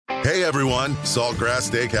Hey everyone, Saltgrass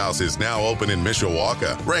Steakhouse is now open in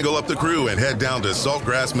Mishawaka. Wrangle up the crew and head down to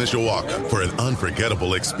Saltgrass Mishawaka for an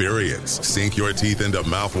unforgettable experience. Sink your teeth into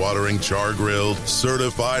mouth-watering char-grilled,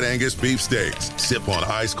 certified Angus beef steaks. Sip on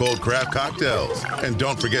ice-cold craft cocktails. And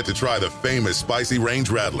don't forget to try the famous spicy range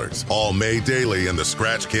rattlers, all made daily in the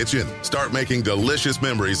Scratch Kitchen. Start making delicious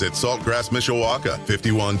memories at Saltgrass Mishawaka,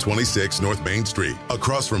 5126 North Main Street,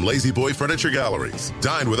 across from Lazy Boy Furniture Galleries.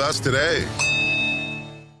 Dine with us today.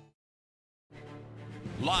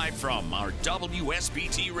 Live from our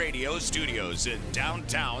WSBT radio studios in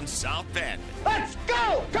downtown South Bend. Let's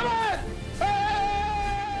go! Come on!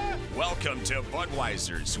 Ah! Welcome to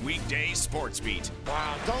Budweiser's Weekday Sports Beat.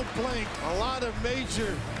 Wow, don't blink. A lot of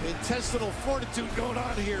major intestinal fortitude going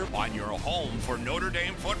on here. On your home for Notre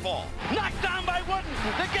Dame football. Knocked down by Wooden.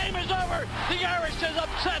 The game is over. The Irish is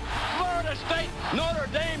upset Florida State. Notre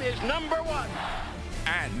Dame is #1.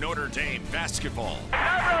 And Notre Dame basketball. #1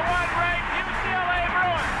 ranked UCLA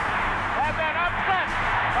Bruins have been upset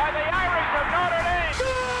by the Irish of Notre Dame.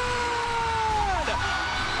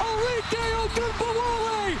 Arike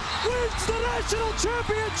Ogunbowale wins the national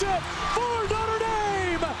championship for Notre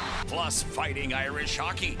Dame. Plus Fighting Irish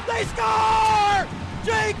hockey. They score!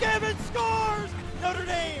 Jake Evans scores! Notre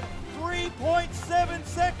Dame 3.7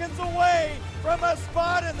 seconds away from a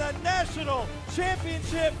spot in the national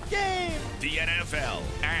championship game. The NFL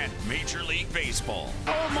and Major League Baseball.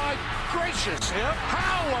 Oh my gracious.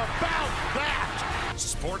 How about that?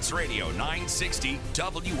 Sports Radio 960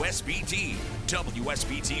 WSBT.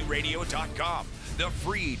 WSBTradio.com. The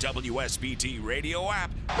free WSBT radio app.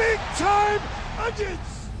 Big time onions!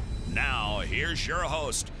 Now, here's your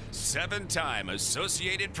host, 7-time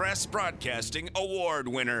Associated Press Broadcasting Award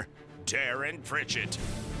winner, Darren Pritchett.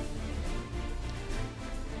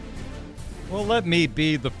 Well, let me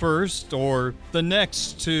be the first or the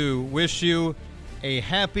next to wish you a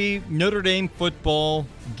happy Notre Dame football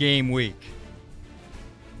game week.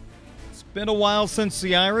 It's been a while since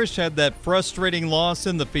the Irish had that frustrating loss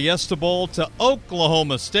in the Fiesta Bowl to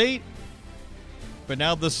Oklahoma State, but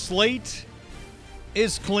now the slate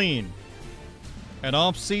is clean. An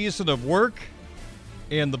off-season of work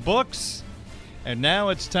in the books, and now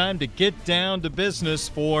it's time to get down to business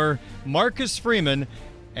for Marcus Freeman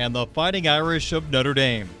and the Fighting Irish of Notre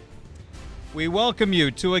Dame. We welcome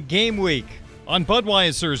you to a game week on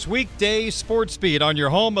Budweiser's Weekday Sports Beat on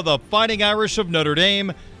your home of the Fighting Irish of Notre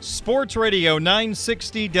Dame, Sports Radio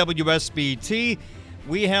 960 WSBT.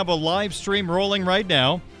 We have a live stream rolling right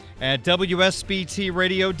now at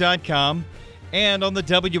WSBTradio.com and on the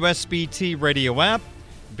WSBT radio app,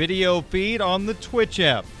 video feed on the Twitch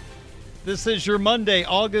app. This is your Monday,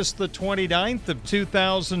 August the 29th of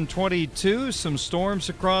 2022. Some storms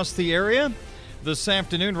across the area. This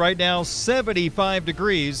afternoon, right now, 75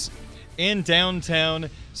 degrees in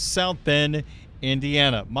downtown South Bend,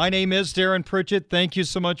 Indiana. My name is Darren Pritchett. Thank you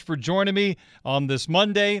so much for joining me on this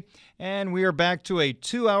Monday. And we are back to a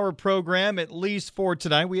 2-hour program, at least for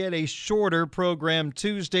tonight. We had a shorter program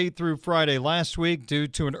Tuesday through Friday last week due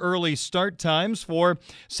to an early start times for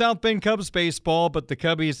South Bend Cubs baseball, but the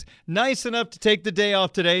Cubbies nice enough to take the day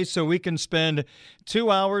off today so we can spend 2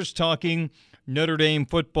 hours talking Notre Dame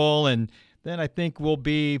football, and then I think we'll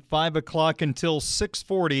be 5 o'clock until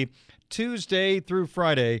 6:40 Tuesday through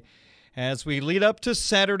Friday as we lead up to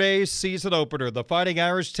Saturday's season opener, the Fighting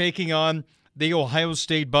Irish taking on the Ohio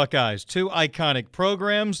State Buckeyes. Two iconic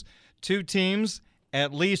programs, two teams,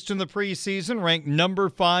 at least in the preseason, ranked number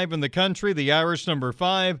 5 in the country. The Irish number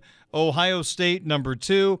 5, Ohio State number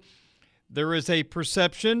 2. There is a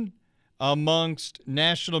perception amongst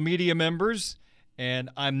national media members, and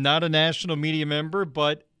I'm not a national media member,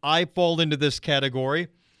 but I fall into this category,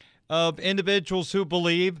 of individuals who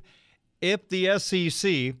believe if the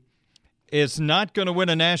SEC is not going to win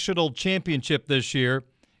a national championship this year,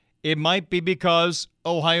 it might be because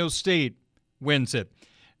Ohio State wins it.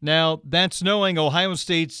 Now, that's knowing Ohio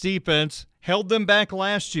State's defense held them back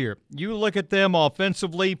last year. You look at them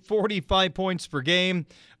offensively, 45 points per game,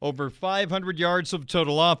 over 500 yards of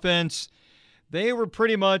total offense. They were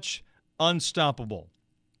pretty much unstoppable.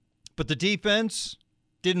 But the defense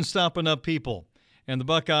didn't stop enough people, and the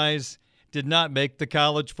Buckeyes did not make the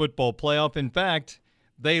college football playoff. In fact,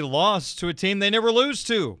 they lost to a team they never lose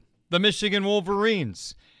to, the Michigan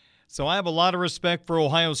Wolverines. So I have a lot of respect for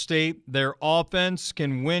Ohio State. Their offense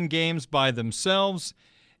can win games by themselves.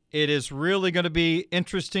 It is really going to be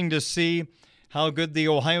interesting to see how good the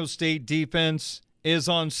Ohio State defense is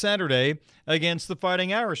on Saturday against the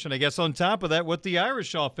Fighting Irish. And I guess on top of that, what the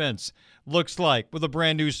Irish offense looks like with a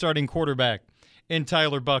brand new starting quarterback in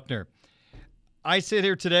Tyler Buchner. I sit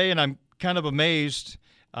here today and I'm kind of amazed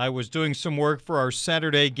I was doing some work for our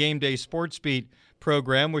Saturday Game Day Sports Beat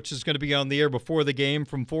program, which is going to be on the air before the game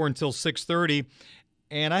from 4 until 6:30.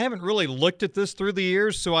 And I haven't really looked at this through the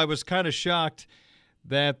years, so I was kind of shocked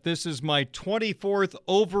that this is my 24th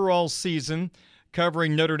overall season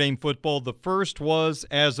covering Notre Dame football. The first was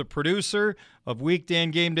as a producer of Weekday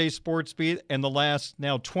and Game Day Sports Beat, and the last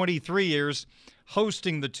now 23 years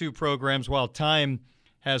hosting the two programs while time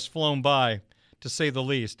has flown by, to say the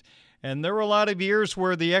least. And there were a lot of years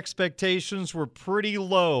where the expectations were pretty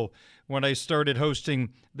low when I started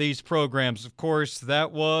hosting these programs. Of course,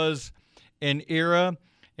 that was an era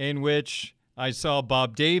in which I saw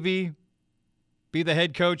Bob Davie be the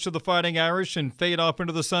head coach of the Fighting Irish and fade off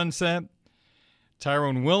into the sunset.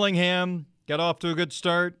 Tyrone Willingham got off to a good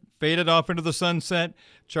start, faded off into the sunset.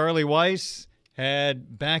 Charlie Weiss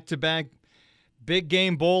had back-to-back big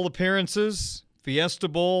game bowl appearances, Fiesta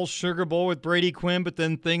Bowl, Sugar Bowl with Brady Quinn, but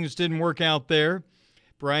then things didn't work out there.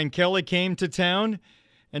 Brian Kelly came to town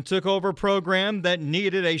and took over a program that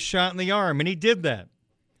needed a shot in the arm, and he did that.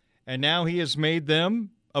 And now he has made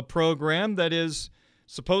them a program that is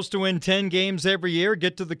supposed to win 10 games every year,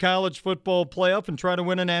 get to the college football playoff, and try to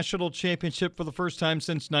win a national championship for the first time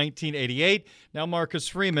since 1988. Now Marcus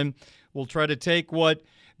Freeman will try to take what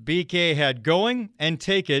BK had going and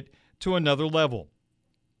take it to another level.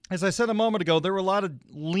 As I said a moment ago, there were a lot of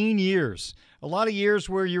lean years, a lot of years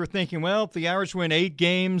where you were thinking, well, if the Irish win 8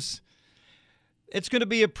 games, it's going to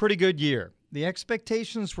be a pretty good year. The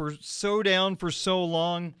expectations were so down for so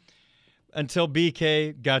long until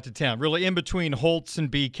BK got to town. Really, in between Holtz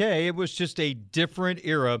and BK, it was just a different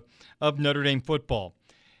era of Notre Dame football.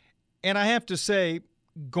 And I have to say,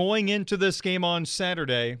 going into this game on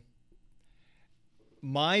Saturday,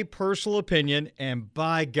 my personal opinion, and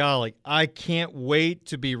by golly, I can't wait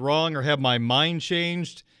to be wrong or have my mind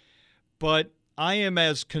changed, but I am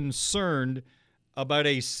as concerned about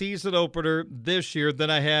a season opener this year than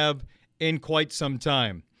I have in quite some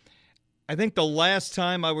time. I think the last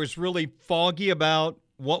time I was really foggy about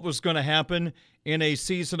what was going to happen in a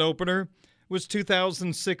season opener was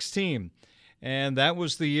 2016. And that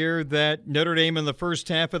was the year that Notre Dame in the first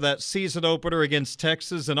half of that season opener against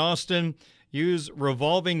Texas and Austin used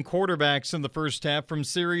revolving quarterbacks in the first half from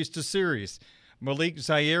series to series. Malik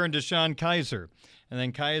Zaire and Deshaun Kaiser. And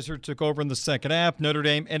then Kaiser took over in the second half. Notre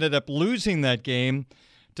Dame ended up losing that game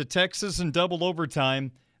to Texas in double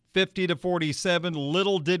overtime, 50-47.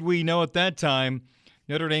 Little did we know at that time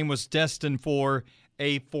Notre Dame was destined for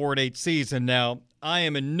a 4-8 season. Now, I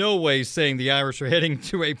am in no way saying the Irish are heading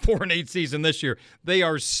to a 4-8 season this year. They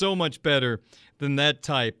are so much better than that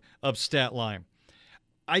type of stat line.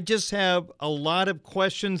 I just have a lot of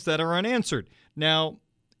questions that are unanswered. Now,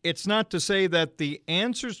 it's not to say that the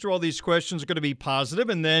answers to all these questions are going to be positive,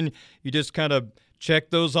 and then you just kind of check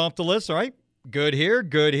those off the list. All right, good here,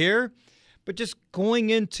 good here. But just going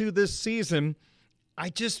into this season, I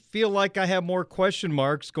just feel like I have more question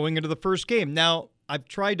marks going into the first game. Now, I've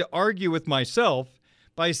tried to argue with myself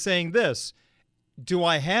by saying this. Do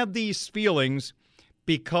I have these feelings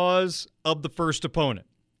because of the first opponent?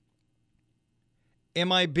 Am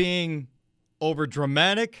I being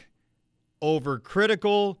overdramatic,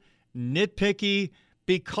 overcritical, nitpicky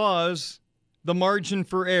because the margin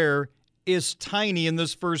for error is tiny in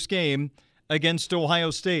this first game against Ohio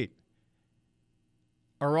State?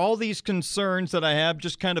 Are all these concerns that I have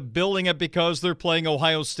just kind of building up because they're playing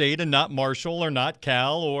Ohio State and not Marshall or not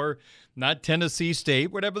Cal or not Tennessee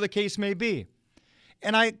State, whatever the case may be?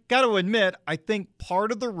 And I got to admit, I think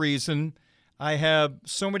part of the reason I have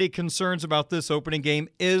so many concerns about this opening game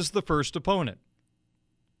is the first opponent.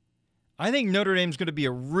 I think Notre Dame's going to be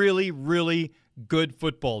a really, really good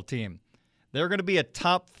football team. They're going to be a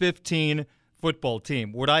top 15 football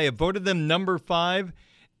team. Would I have voted them number 5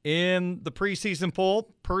 in the preseason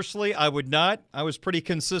poll? Personally, I would not. I was pretty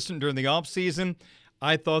consistent during the offseason.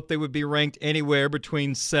 I thought they would be ranked anywhere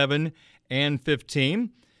between 7 and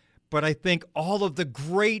 15. But I think all of the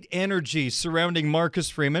great energy surrounding Marcus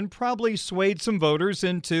Freeman probably swayed some voters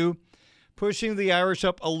into pushing the Irish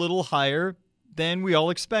up a little higher than we all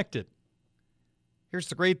expected. Here's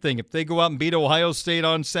the great thing. If they go out and beat Ohio State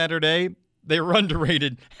on Saturday, they were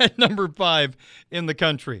underrated at number 5 in the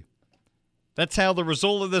country. That's how the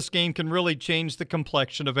result of this game can really change the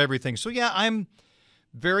complexion of everything. So, yeah, I'm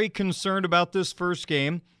very concerned about this first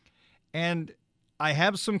game. And I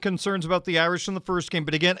have some concerns about the Irish in the first game.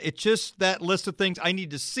 But, again, it's just that list of things. I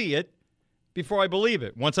need to see it before I believe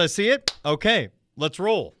it. Once I see it, okay, let's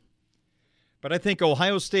roll. But I think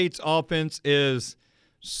Ohio State's offense is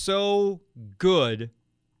so good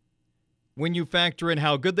when you factor in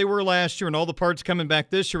how good they were last year and all the parts coming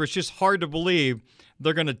back this year. It's just hard to believe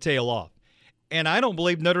they're going to tail off. And I don't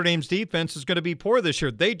believe Notre Dame's defense is going to be poor this year.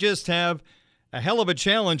 They just have a hell of a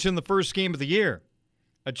challenge in the first game of the year,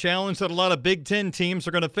 a challenge that a lot of Big Ten teams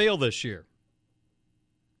are going to fail this year.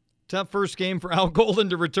 Tough first game for Al Golden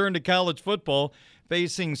to return to college football,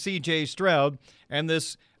 facing C.J. Stroud and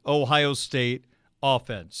this Ohio State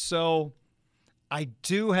offense. So I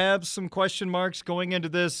do have some question marks going into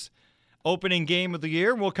this opening game of the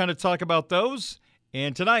year. We'll kind of talk about those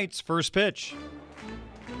in tonight's First Pitch.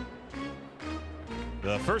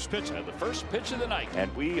 The first pitch of the night.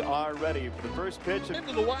 And we are ready for the first pitch.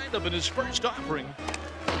 Into the windup in his first offering.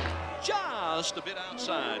 Just a bit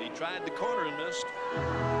outside. He tried the corner and missed.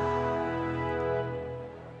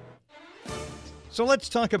 So let's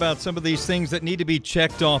talk about some of these things that need to be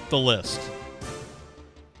checked off the list.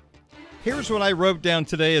 Here's what I wrote down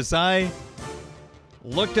today as I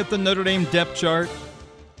looked at the Notre Dame depth chart,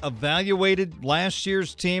 evaluated last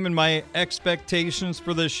year's team and my expectations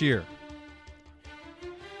for this year.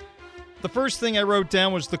 The first thing I wrote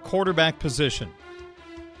down was the quarterback position.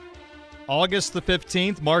 August the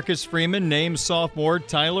 15th, Marcus Freeman named sophomore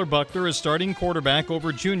Tyler Buchner as starting quarterback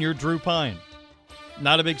over junior Drew Pyne.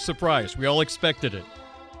 Not a big surprise. We all expected it.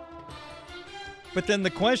 But then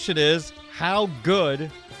the question is, how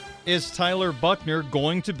good is Tyler Buchner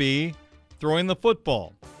going to be throwing the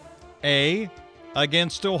football? A,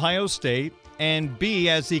 against Ohio State, and B,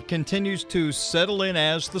 as he continues to settle in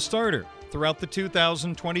as the starter throughout the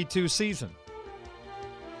 2022 season.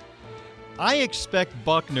 I expect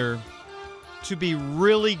Buchner to be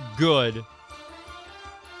really good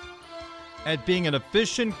at being an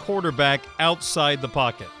efficient quarterback outside the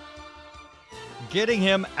pocket. Getting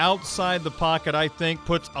him outside the pocket, I think,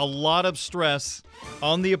 puts a lot of stress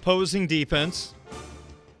on the opposing defense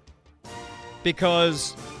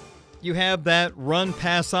because you have that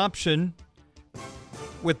run-pass option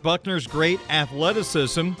with Buchner's great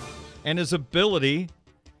athleticism and his ability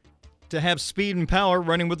to have speed and power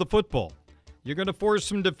running with the football. You're going to force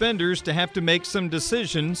some defenders to have to make some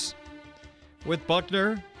decisions with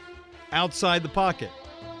Buchner outside the pocket.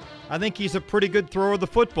 I think he's a pretty good thrower of the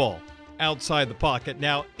football outside the pocket.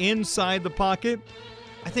 Now, inside the pocket,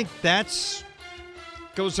 I think that's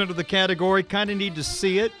goes under the category, kind of need to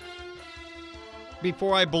see it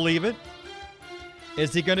before I believe it.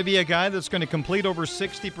 Is he going to be a guy that's going to complete over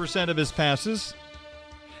 60% of his passes?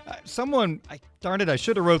 Someone, darn it, I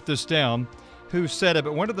should have wrote this down, who said it,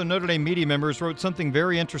 but one of the Notre Dame media members wrote something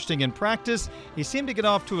very interesting. In practice, he seemed to get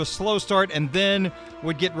off to a slow start and then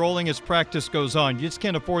would get rolling as practice goes on. You just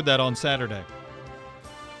can't afford that on Saturday.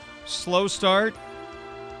 Slow start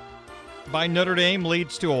by Notre Dame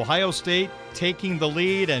leads to Ohio State taking the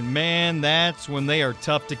lead, and man, that's when they are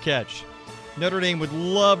tough to catch. Notre Dame would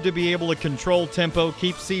love to be able to control tempo,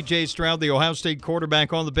 keep C.J. Stroud, the Ohio State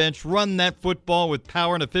quarterback, on the bench, run that football with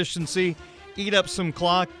power and efficiency, eat up some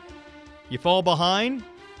clock. You fall behind,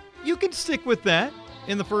 you can stick with that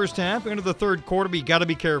in the first half. Into the third quarter, but you got to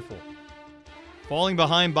be careful. Falling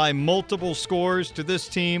behind by multiple scores to this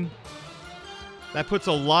team, that puts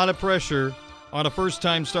a lot of pressure on a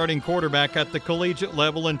first-time starting quarterback at the collegiate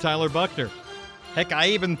level in Tyler Buchner. Heck, I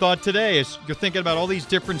even thought today, as you're thinking about all these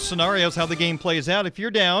different scenarios, how the game plays out, if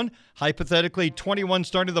you're down, hypothetically 21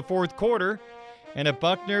 starting the fourth quarter, and if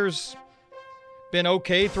Buchner's been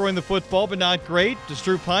okay throwing the football but not great, does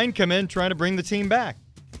Drew Pyne come in trying to bring the team back?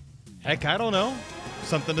 Heck, I don't know.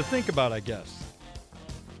 Something to think about, I guess.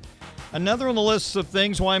 Another on the list of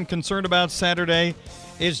things why I'm concerned about Saturday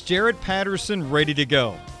is Jaret Patterson ready to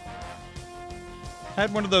go.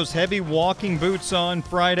 Had one of those heavy walking boots on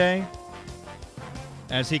Friday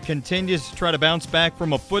as he continues to try to bounce back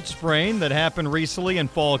from a foot sprain that happened recently in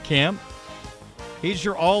fall camp. He's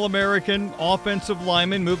your All-American offensive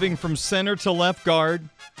lineman moving from center to left guard.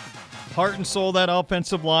 Heart and soul, that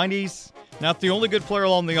offensive line. He's not the only good player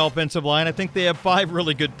along the offensive line. I think they have 5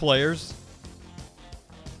 really good players.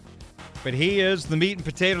 But he is the meat and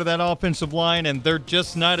potato of that offensive line, and they're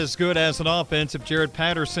just not as good as an offense if Jaret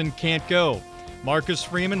Patterson can't go. Marcus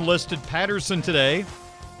Freeman listed Patterson today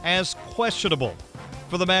as questionable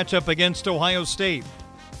for the matchup against Ohio State.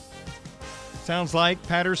 Sounds like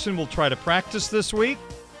Patterson will try to practice this week.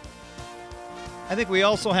 I think we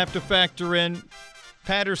also have to factor in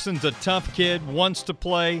Patterson's a tough kid, wants to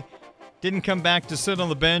play, didn't come back to sit on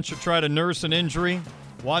the bench or try to nurse an injury,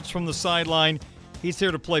 watch from the sideline. He's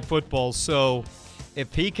here to play football, so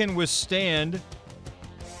if he can withstand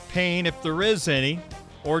pain, if there is any,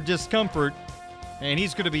 or discomfort, and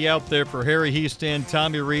he's going to be out there for Harry Hiestand,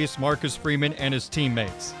 Tommy Rees, Marcus Freeman, and his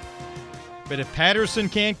teammates. But if Patterson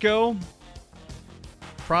can't go,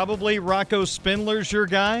 probably Rocco Spindler's your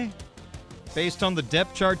guy. Based on the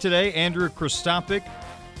depth chart today, Andrew Kristofic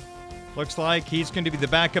Looks like he's going to be the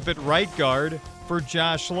backup at right guard for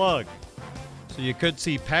Josh Lugg. So you could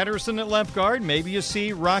see Patterson at left guard. Maybe you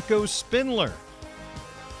see Rocco Spindler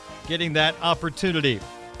getting that opportunity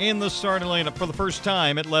in the starting lineup for the first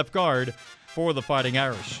time at left guard for the Fighting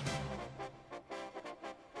Irish.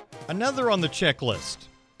 Another on the checklist.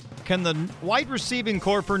 Can the wide receiving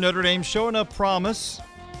corps for Notre Dame show enough promise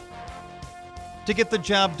to get the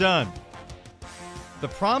job done? The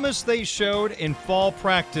promise they showed in fall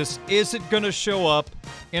practice isn't going to show up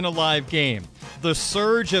in a live game. The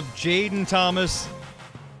surge of Jaden Thomas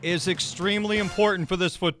is extremely important for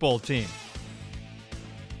this football team.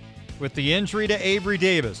 With the injury to Avery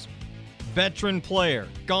Davis, veteran player,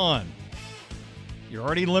 gone. You're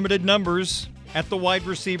already limited numbers at the wide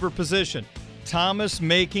receiver position. Thomas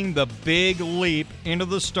making the big leap into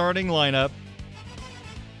the starting lineup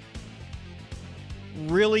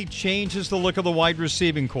really changes the look of the wide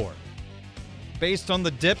receiving corps. Based on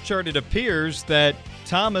the depth chart, it appears that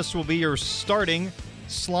Thomas will be your starting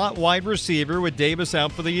slot wide receiver with Davis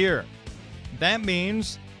out for the year. That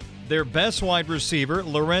means their best wide receiver,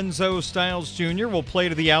 Lorenzo Styles Jr., will play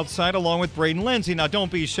to the outside along with Braden Lindsey. Now,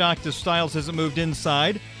 don't be shocked if Styles hasn't moved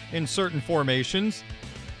inside in certain formations.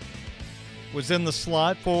 Was in the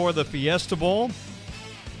slot for the Fiesta Bowl.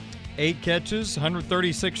 8 catches,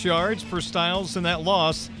 136 yards for Styles in that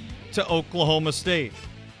loss to Oklahoma State.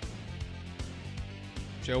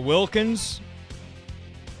 Joe Wilkins,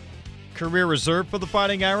 career reserve for the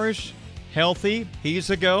Fighting Irish, healthy, he's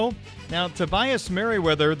a go. Now, Tobias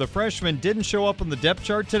Merriweather, the freshman, didn't show up on the depth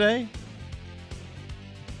chart today,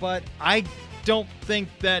 but I don't think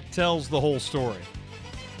that tells the whole story.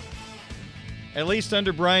 At least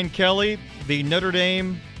under Brian Kelly, the Notre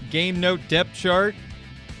Dame game note depth chart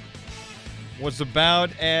was about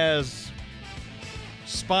as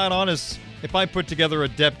spot on as if I put together a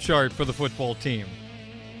depth chart for the football team.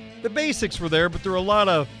 The basics were there, but there were a lot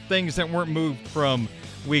of things that weren't moved from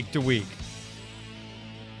week to week.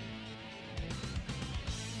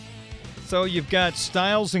 So you've got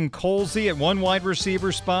Styles and Colsey at one wide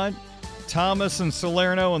receiver spot, Thomas and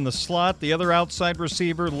Salerno in the slot, the other outside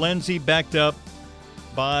receiver, Lindsey, backed up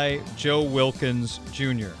by Joe Wilkins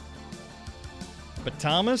Jr. But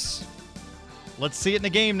Thomas, let's see it in the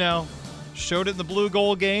game now. Showed it in the Blue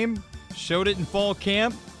Gold game, showed it in fall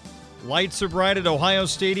camp. Lights are bright at Ohio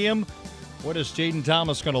Stadium. What is Jaden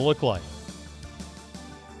Thomas going to look like?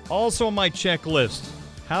 Also on my checklist,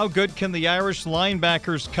 how good can the Irish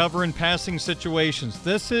linebackers cover in passing situations?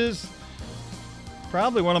 This is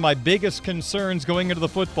probably one of my biggest concerns going into the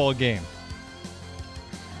football game.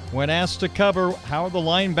 When asked to cover, how are the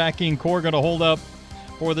linebacking corps going to hold up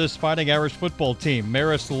for this Fighting Irish football team?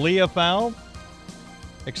 Maris Leofau,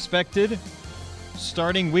 expected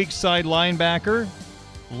starting weak side linebacker,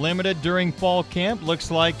 limited during fall camp. Looks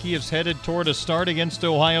like he is headed toward a start against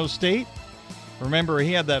Ohio State. Remember,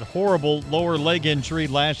 he had that horrible lower leg injury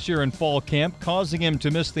last year in fall camp, causing him to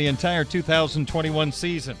miss the entire 2021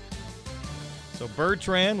 season. So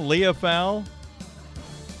Bertrand, Leofau,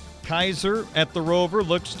 Kaiser at the Rover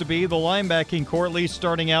looks to be the linebacking core, at least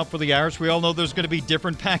starting out for the Irish. We all know there's going to be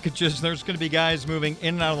different packages. There's going to be guys moving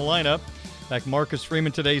in and out of the lineup. In fact, Marcus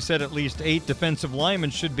Freeman today said at least 8 defensive linemen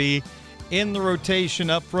should be in the rotation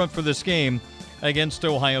up front for this game against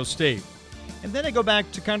Ohio State. And then I go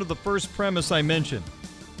back to kind of the first premise I mentioned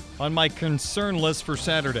on my concern list for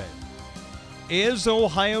Saturday. Is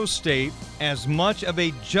Ohio State as much of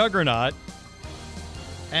a juggernaut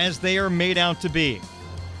as they are made out to be?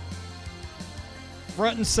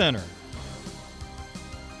 Front and center.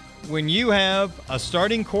 When you have a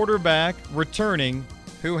starting quarterback returning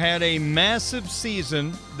who had a massive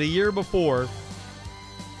season the year before,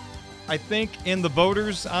 I think in the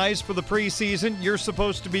voters' eyes for the preseason, you're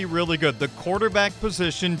supposed to be really good. The quarterback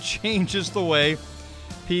position changes the way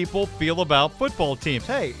people feel about football teams.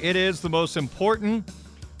 Hey, it is the most important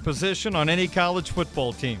position on any college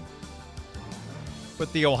football team.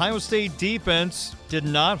 But the Ohio State defense did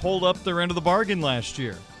not hold up their end of the bargain last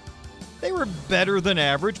year. They were better than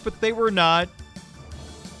average, but they were not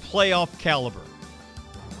playoff caliber.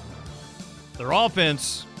 Their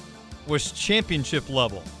offense was championship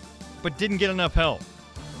level, but didn't get enough help.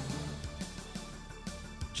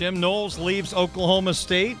 Jim Knowles leaves Oklahoma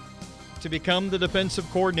State to become the defensive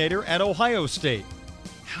coordinator at Ohio State.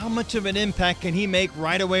 How much of an impact can he make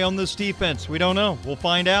right away on this defense? We don't know. We'll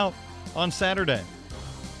find out on Saturday.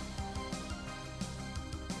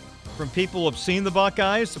 From people who have seen the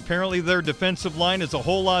Buckeyes, apparently their defensive line is a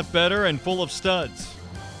whole lot better and full of studs.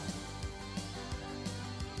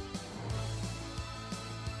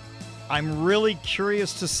 I'm really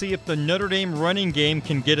curious to see if the Notre Dame running game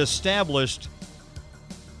can get established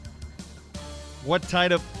what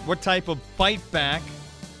type of fight back,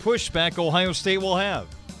 pushback Ohio State will have.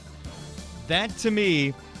 That, to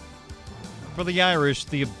me, for the Irish,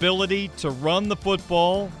 the ability to run the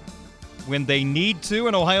football when they need to,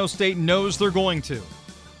 and Ohio State knows they're going to.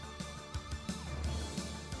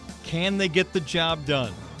 Can they get the job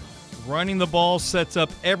done? Running the ball sets up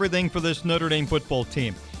everything for this Notre Dame football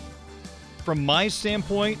team. From my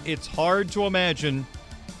standpoint, it's hard to imagine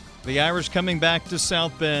the Irish coming back to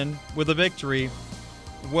South Bend with a victory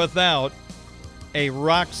without a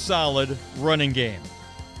rock-solid running game.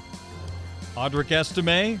 Audric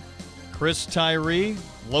Estime, Chris Tyree,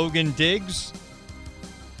 Logan Diggs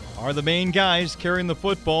are the main guys carrying the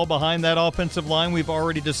football behind that offensive line we've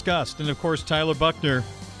already discussed. And, of course, Tyler Buchner,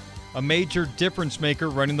 a major difference maker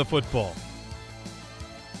running the football.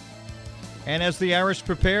 And as the Irish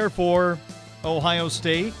prepare for Ohio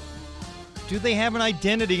State, do they have an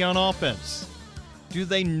identity on offense? Do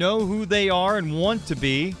they know who they are and want to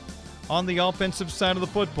be on the offensive side of the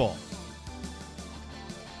football?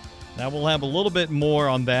 Now we'll have a little bit more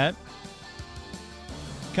on that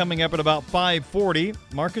coming up at about 5:40.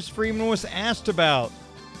 Marcus Freeman was asked about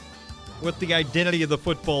what the identity of the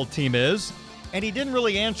football team is, and he didn't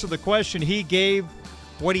really answer the question. He gave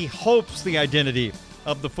what he hopes the identity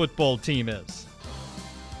of the football team is.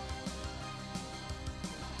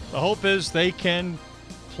 The hope is they can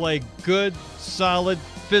play good, solid,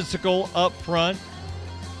 physical up front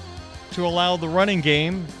to allow the running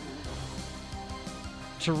game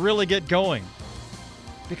to really get going.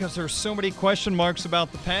 Because there's so many question marks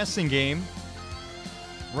about the passing game.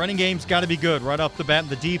 Running game's got to be good right off the bat.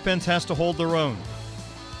 The defense has to hold their own.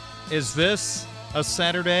 Is this a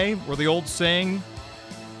Saturday where the old saying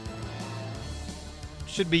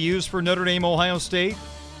should be used for Notre Dame, Ohio State?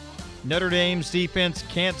 Notre Dame's defense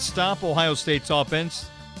can't stop Ohio State's offense.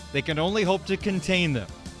 They can only hope to contain them.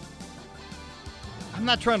 I'm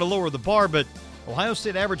not trying to lower the bar, but Ohio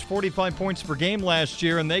State averaged 45 points per game last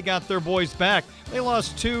year, and they got their boys back. They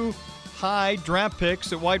lost 2 high draft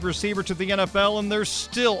picks at wide receiver to the NFL, and they're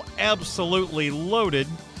still absolutely loaded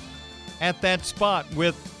at that spot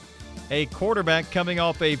with a quarterback coming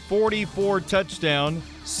off a 44-touchdown,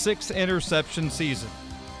 6-interception season.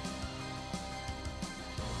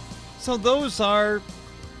 So those are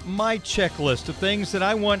my checklist of things that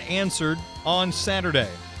I want answered on Saturday.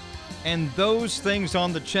 And those things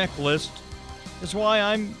on the checklist is why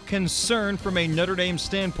I'm concerned from a Notre Dame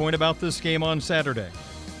standpoint about this game on Saturday.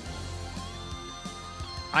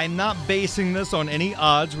 I'm not basing this on any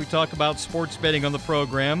odds. We talk about sports betting on the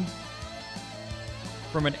program.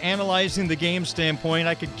 From an analyzing the game standpoint,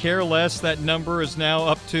 I could care less. That number is now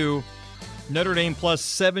up to Notre Dame plus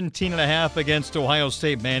 17.5 against Ohio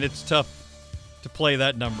State. Man, it's tough to play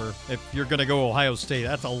that number if you're going to go Ohio State.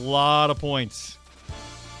 That's a lot of points.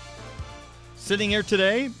 Sitting here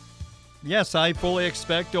today, yes, I fully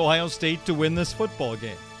expect Ohio State to win this football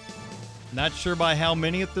game. Not sure by how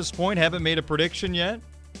many at this point. Haven't made a prediction yet.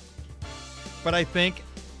 But I think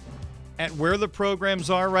at where the programs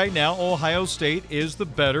are right now, Ohio State is the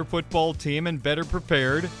better football team and better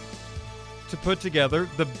prepared to put together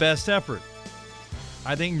the best effort.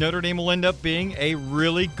 I think Notre Dame will end up being a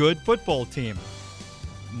really good football team.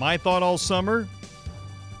 My thought all summer,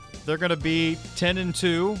 they're going to be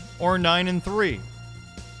 10-2 or 9-3.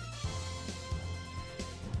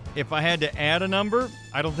 If I had to add a number,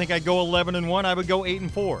 I don't think I'd go 11-1. I would go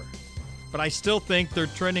 8-4. But I still think they're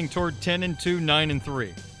trending toward 10-2,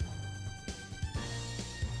 9-3.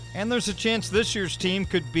 And there's a chance this year's team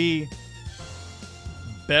could be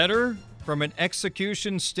better from an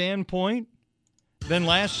execution standpoint than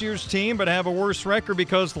last year's team, but have a worse record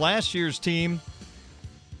because last year's team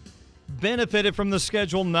benefited from the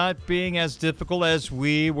schedule not being as difficult as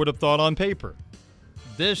we would have thought on paper.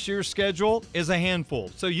 This year's schedule is a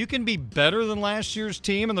handful. So you can be better than last year's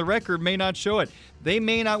team, and the record may not show it. They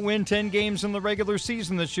may not win 10 games in the regular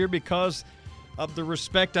season this year because of the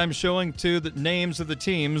respect I'm showing to the names of the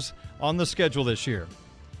teams on the schedule this year.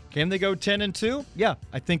 Can they go 10-2? Yeah,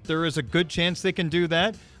 I think there is a good chance they can do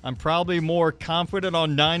that. I'm probably more confident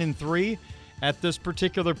on 9-3 at this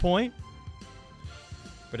particular point.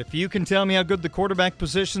 But if you can tell me how good the quarterback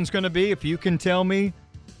position is going to be, if you can tell me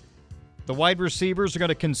the wide receivers are going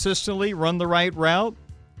to consistently run the right route,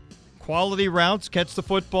 quality routes, catch the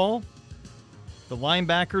football, the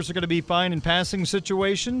linebackers are going to be fine in passing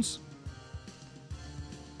situations,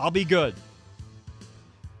 I'll be good.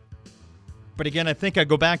 But again, I think I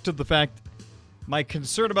go back to the fact my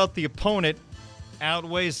concern about the opponent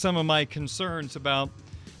outweighs some of my concerns about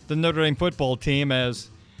the Notre Dame football team as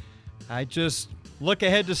I just look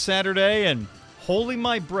ahead to Saturday and holding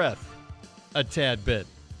my breath a tad bit.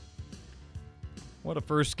 What a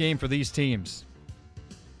first game for these teams.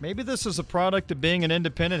 Maybe this is a product of being an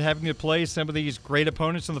independent, having to play some of these great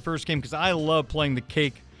opponents in the first game, because I love playing the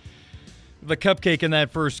cupcake in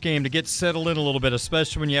that first game to get settled in a little bit,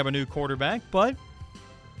 especially when you have a new quarterback. But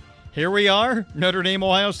here we are, Notre Dame,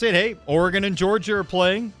 Ohio State. Hey, Oregon and Georgia are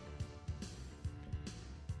playing.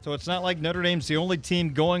 So it's not like Notre Dame's the only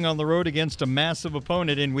team going on the road against a massive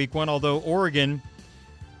opponent in week one, although Oregon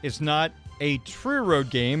is not a true road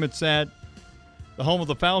game. It's at the home of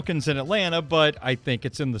the Falcons in Atlanta, but I think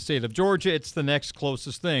it's in the state of Georgia. It's the next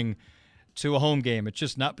closest thing to a home game. It's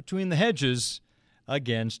just not between the hedges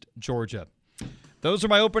against Georgia. Those are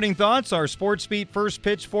my opening thoughts, our Sports Beat first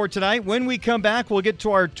pitch for tonight. When we come back, we'll get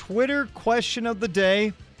to our Twitter question of the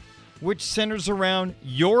day, which centers around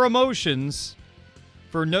your emotions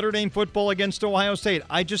for Notre Dame football against Ohio State.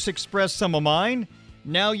 I just expressed some of mine.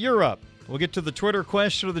 Now you're up. We'll get to the Twitter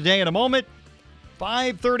question of the day in a moment.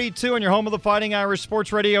 5:32 on your home of the Fighting Irish,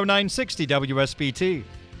 Sports Radio 960 WSBT.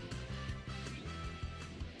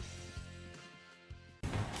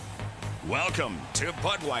 Welcome to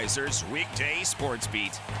Budweiser's Weekday Sports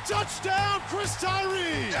Beat. Touchdown, Chris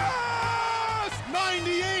Tyree! Yes!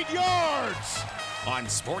 98 yards! On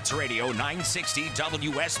Sports Radio 960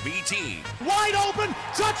 WSBT. Wide open,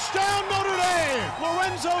 touchdown Notre Dame!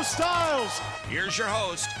 Lorenzo Styles. Here's your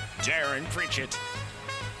host, Darren Pritchett.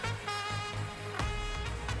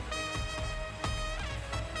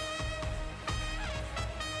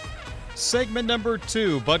 Segment number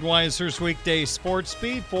 2, Budweiser's Weekday Sports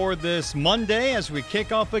Beat for this Monday as we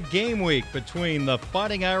kick off a game week between the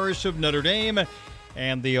Fighting Irish of Notre Dame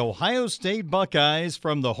and the Ohio State Buckeyes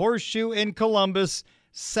from the Horseshoe in Columbus.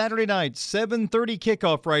 Saturday night, 7:30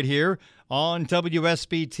 kickoff right here on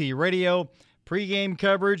WSBT Radio. Pre-game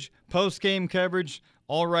coverage, post-game coverage,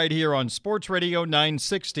 all right here on Sports Radio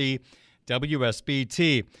 960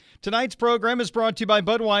 WSBT. Tonight's program is brought to you by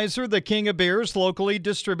Budweiser, the king of beers, locally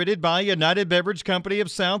distributed by United Beverage Company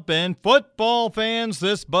of South Bend. Football fans,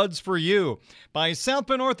 this Bud's for you. By South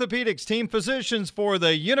Bend Orthopedics, team physicians for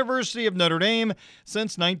the University of Notre Dame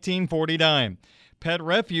since 1949. Pet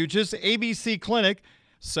Refuges, ABC Clinic,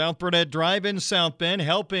 South Burnett Drive in South Bend,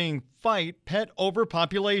 helping fight pet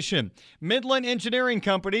overpopulation. Midland Engineering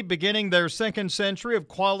Company, beginning their second century of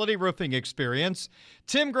quality roofing experience.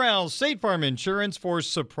 Tim Growls, State Farm Insurance, for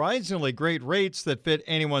surprisingly great rates that fit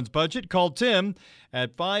anyone's budget. Call Tim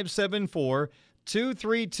at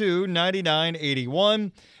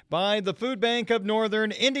 574-232-9981. By the Food Bank of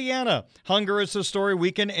Northern Indiana. Hunger is a story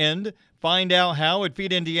we can end. Find out how at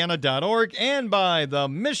feedindiana.org. And by the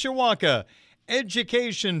Mishawaka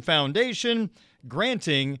Education Foundation,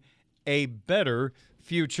 granting a better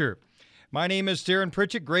future. My name is Darren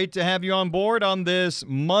Pritchett. Great to have you on board on this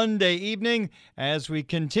Monday evening as we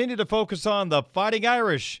continue to focus on the Fighting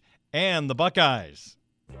Irish and the Buckeyes.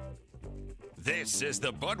 This is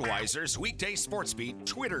the Budweiser's Weekday Sports Beat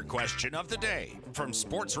Twitter question of the day from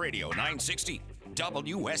Sports Radio 960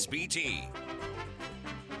 WSBT.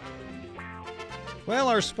 Well,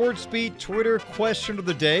 our Sports Beat Twitter question of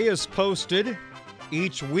the day is posted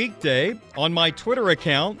each weekday on my Twitter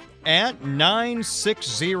account at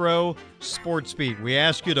 960 SportsBeat. We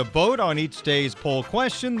ask you to vote on each day's poll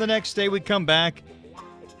question. The next day we come back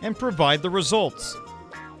and provide the results.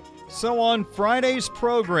 So on Friday's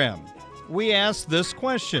program, we asked this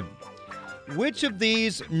question. Which of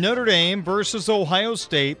these Notre Dame versus Ohio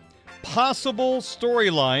State possible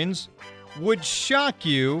storylines would shock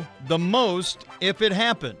you the most if it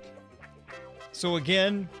happened? So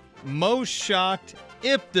again, most shocked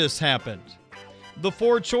if this happened. The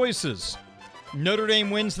 4 choices. Notre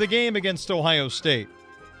Dame wins the game against Ohio State.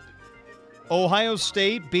 Ohio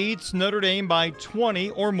State beats Notre Dame by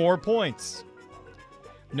 20 or more points.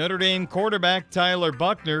 Notre Dame quarterback Tyler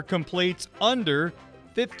Buchner completes under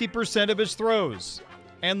 50% of his throws.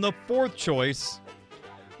 And the 4th choice,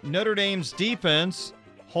 Notre Dame's defense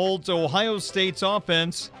holds Ohio State's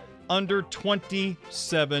offense under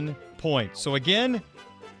 27 points. So again,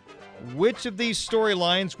 which of these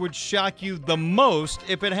storylines would shock you the most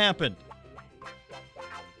if it happened?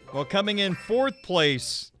 Well, coming in 4th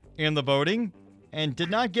place in the voting and did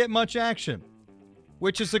not get much action,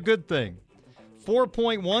 which is a good thing.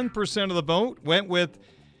 4.1% of the vote went with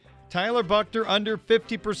Tyler Buchner under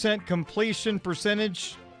 50% completion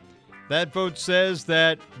percentage. That vote says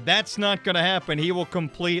that that's not going to happen. He will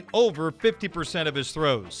complete over 50% of his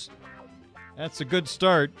throws. That's a good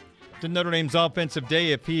start to Notre Dame's offensive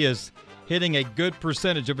day if he is hitting a good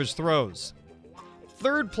percentage of his throws.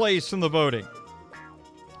 3rd place in the voting.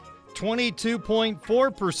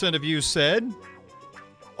 22.4% of you said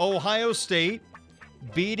Ohio State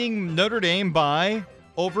beating Notre Dame by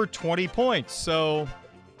over 20 points. So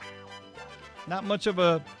not much of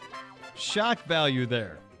a shock value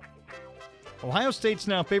there. Ohio State's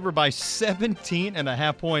now favored by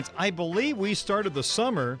 17.5 points. I believe we started the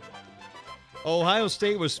summer. Ohio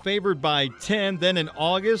State was favored by 10. Then in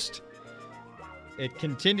August, it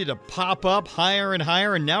continued to pop up higher and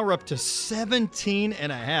higher, and now we're up to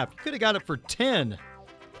 17.5. You could have got it for 10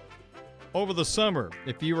 over the summer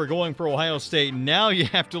if you were going for Ohio State. Now you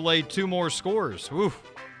have to lay 2 more scores. Woo,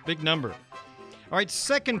 big number. All right,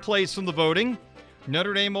 second place in the voting.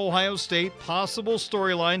 Notre Dame, Ohio State, possible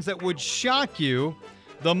storylines that would shock you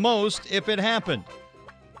the most if it happened.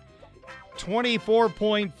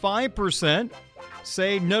 24.5%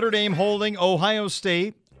 say Notre Dame holding Ohio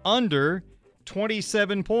State under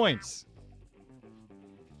 27 points.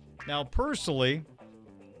 Now, personally,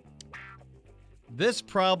 this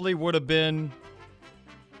probably would have been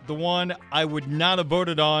the one I would not have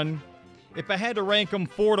voted on. If I had to rank them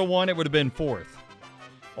 4-1, it would have been fourth.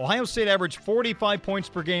 Ohio State averaged 45 points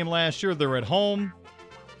per game last year. They're at home.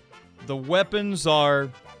 The weapons are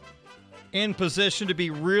in position to be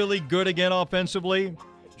really good again offensively.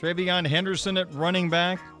 Travion Henderson at running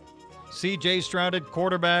back. C.J. Stroud at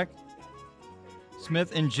quarterback.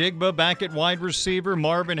 Smith and Jigba back at wide receiver.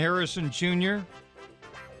 Marvin Harrison Jr.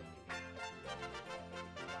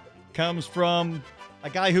 comes from a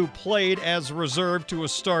guy who played as reserve to a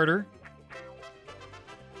starter.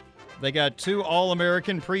 They got 2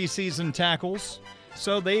 All-American preseason tackles,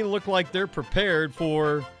 so they look like they're prepared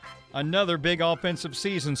for another big offensive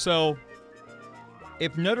season. So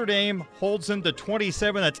if Notre Dame holds them to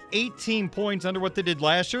 27, that's 18 points under what they did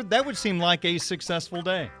last year. That would seem like a successful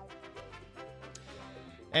day.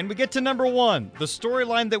 And we get to number 1, the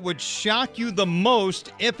storyline that would shock you the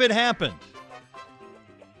most if it happened.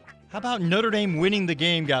 How about Notre Dame winning the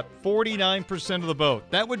game, got 49% of the vote?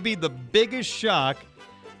 That would be the biggest shock.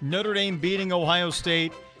 Notre Dame beating Ohio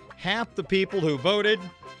State. Half the people who voted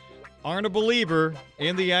aren't a believer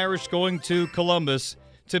in the Irish going to Columbus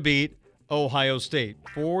to beat Ohio State.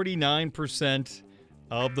 49%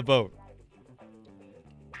 of the vote.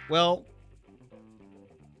 Well,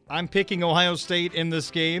 I'm picking Ohio State in this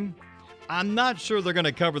game. I'm not sure they're going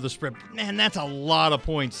to cover the spread. Man, that's a lot of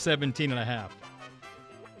points, 17.5.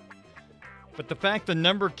 But the fact the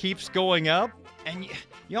number keeps going up, and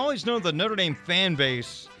you always know the Notre Dame fan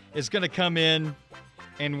base is going to come in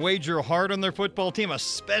and wager hard on their football team,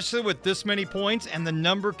 especially with this many points, and the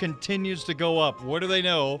number continues to go up. What do they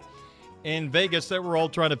know in Vegas that we're all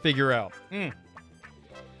trying to figure out?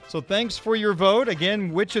 So thanks for your vote.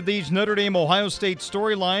 Again, which of these Notre Dame-Ohio State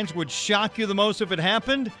storylines would shock you the most if it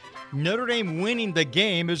happened? Notre Dame winning the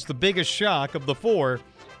game is the biggest shock of the 4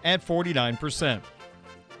 at 49%.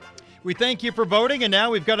 We thank you for voting, and now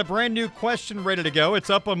we've got a brand new question ready to go. It's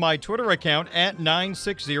up on my Twitter account at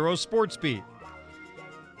 960SportsBeat.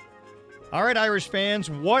 All right, Irish fans,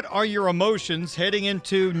 what are your emotions heading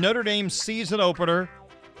into Notre Dame's season opener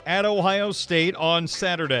at Ohio State on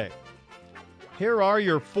Saturday? Here are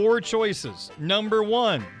your 4 choices. Number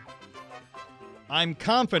 1, I'm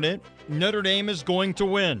confident Notre Dame is going to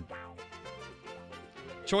win.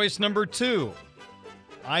 Choice number 2,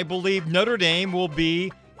 I believe Notre Dame will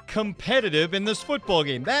be competitive in this football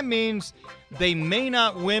game. That means they may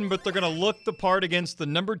not win, but they're going to look the part against the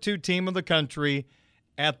number 2 team in the country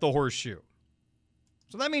at the Horseshoe.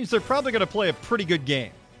 So that means they're probably going to play a pretty good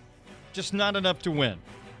game, just not enough to win.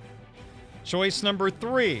 Choice number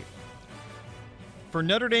 3, for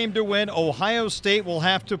Notre Dame to win, Ohio State will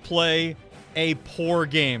have to play a poor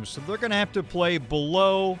game. So they're going to have to play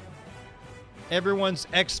below everyone's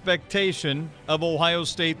expectation of Ohio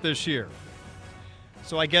State this year.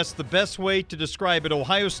 So I guess the best way to describe it,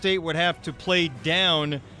 Ohio State would have to play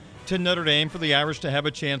down to Notre Dame for the Irish to have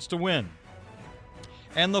a chance to win.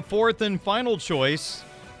 And the 4th and final choice,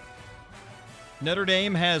 Notre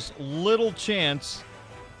Dame has little chance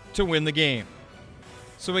to win the game.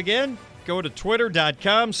 So again, go to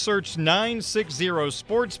twitter.com, search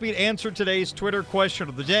 960SportsBeat, answer today's Twitter question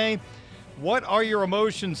of the day. What are your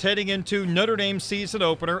emotions heading into Notre Dame's season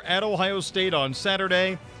opener at Ohio State on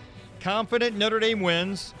Saturday? Confident Notre Dame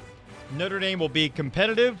wins. Notre Dame will be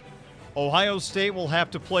competitive. Ohio State will have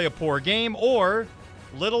to play a poor game, or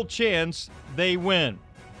little chance they win.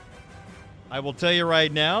 I will tell you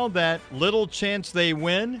right now that little chance they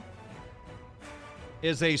win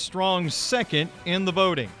is a strong second in the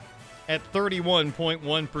voting at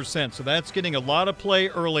 31.1%. So that's getting a lot of play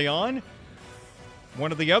early on.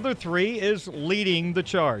 One of the other 3 is leading the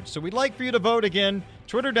charge. So we'd like for you to vote again.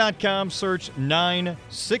 Twitter.com, search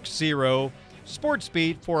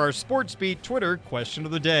 960SportsBeat for our SportsBeat Twitter question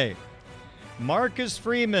of the day. Marcus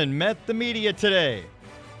Freeman met the media today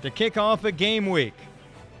to kick off a game week.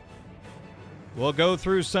 We'll go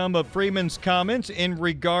through some of Freeman's comments in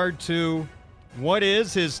regard to what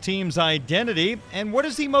is his team's identity and what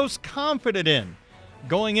is he most confident in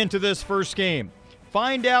going into this first game.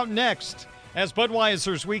 Find out next as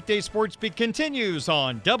Budweiser's Weekday Sports Beat continues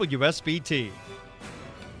on WSBT.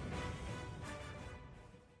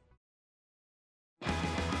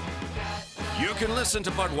 You can listen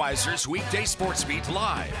to Budweiser's Weekday Sports Beat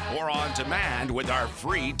live or on demand with our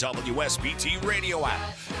free WSBT radio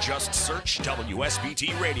app. Just search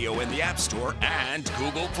WSBT Radio in the App Store and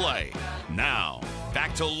Google Play. Now,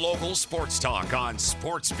 back to local sports talk on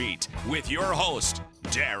Sports Beat with your host,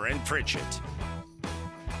 Darren Pritchett.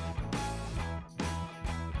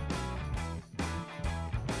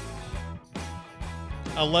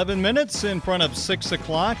 11 minutes in front of 6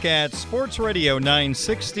 o'clock at Sports Radio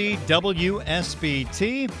 960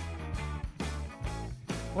 WSBT.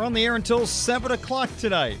 We're on the air until 7 o'clock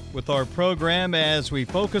tonight with our program as we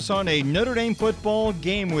focus on a Notre Dame football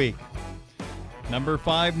game week. Number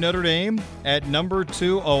 5 Notre Dame at number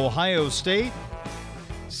 2 Ohio State.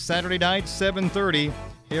 Saturday night, 7:30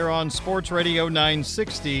 here on Sports Radio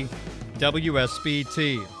 960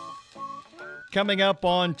 WSBT. Coming up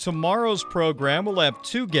on tomorrow's program, we'll have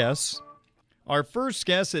 2 guests. Our first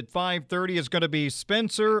guest at 5:30 is going to be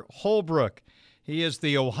Spencer Holbrook. He is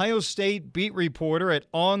the Ohio State beat reporter at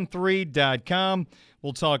On3.com.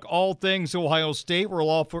 We'll talk all things Ohio State.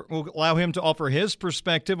 We'll allow him to offer his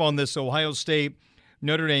perspective on this Ohio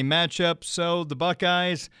State-Notre Dame matchup. So the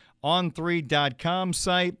Buckeyes, On3.com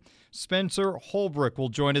site. Spencer Holbrook will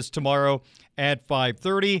join us tomorrow at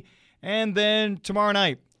 5:30. And then tomorrow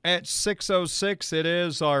night, at 6:06, it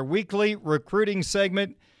is our weekly recruiting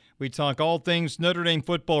segment. We talk all things Notre Dame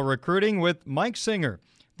football recruiting with Mike Singer,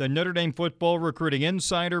 the Notre Dame football recruiting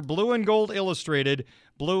insider, Blue and Gold Illustrated,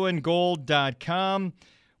 blueandgold.com.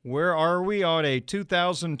 Where are we on a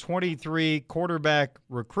 2023 quarterback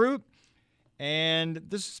recruit? And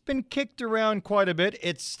this has been kicked around quite a bit.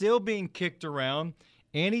 It's still being kicked around.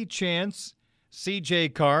 Any chance C.J.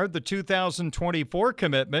 Card, the 2024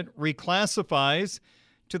 commitment, reclassifies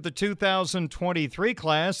to the 2023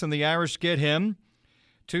 class, and the Irish get him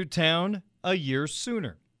to town a year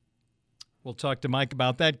sooner. We'll talk to Mike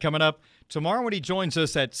about that coming up tomorrow when he joins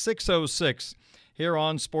us at 6:06 here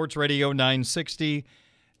on Sports Radio 960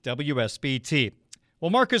 WSBT.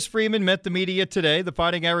 Well, Marcus Freeman met the media today, the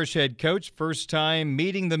Fighting Irish head coach, first time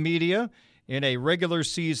meeting the media in a regular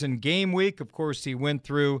season game week. Of course, he went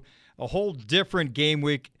through a whole different game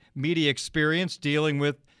week media experience dealing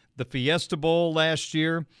with the Fiesta Bowl last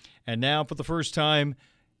year, and now for the first time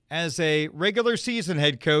as a regular season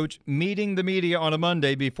head coach, meeting the media on a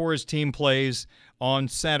Monday before his team plays on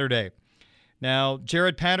Saturday. Now,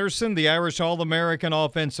 Jaret Patterson, the Irish All-American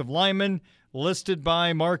offensive lineman, listed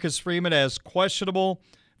by Marcus Freeman as questionable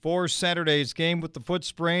for Saturday's game with the foot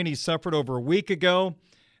sprain he suffered over a week ago.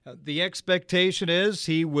 The expectation is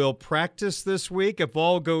he will practice this week. If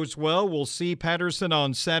all goes well, we'll see Patterson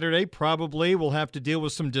on Saturday. Probably will have to deal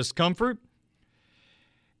with some discomfort.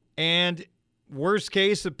 And worst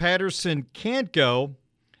case, if Patterson can't go,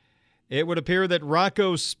 it would appear that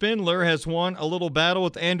Rocco Spindler has won a little battle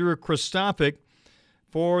with Andrew Kristofic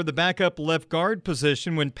for the backup left guard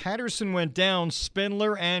position. When Patterson went down,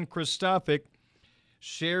 Spindler and Kristofic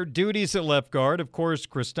shared duties at left guard. Of course,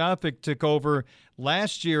 Kristofic took over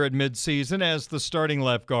last year at midseason as the starting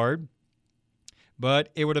left guard. But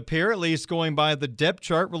it would appear, at least going by the depth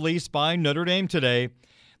chart released by Notre Dame today,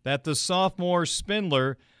 that the sophomore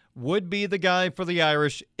Spindler would be the guy for the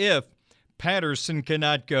Irish if Patterson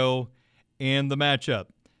cannot go in the matchup.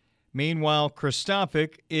 Meanwhile,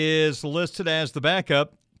 Kristofic is listed as the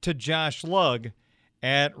backup to Josh Lugg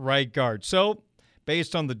at right guard. So,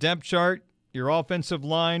 based on the depth chart, your offensive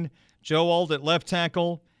line, Joe Alt at left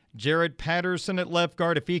tackle, Jaret Patterson at left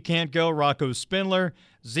guard. If he can't go, Rocco Spindler,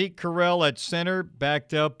 Zeke Correll at center,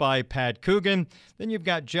 backed up by Pat Coogan. Then you've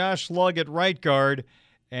got Josh Lugg at right guard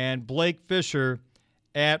and Blake Fisher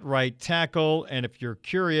at right tackle. And if you're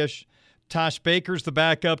curious, Tosh Baker's the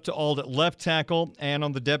backup to Alt at left tackle. And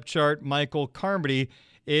on the depth chart, Michael Carmody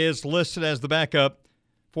is listed as the backup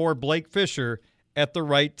for Blake Fisher at the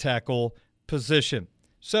right tackle position.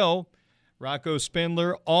 So, Rocco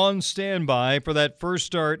Spindler on standby for that first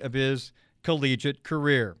start of his collegiate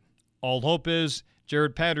career. All hope is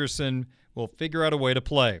Jaret Patterson will figure out a way to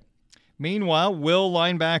play. Meanwhile, Will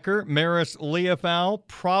linebacker Maris Leofau,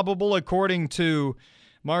 probable according to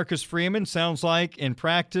Marcus Freeman, sounds like in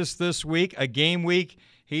practice this week, a game week,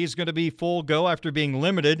 he's going to be full go after being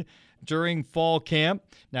limited during fall camp.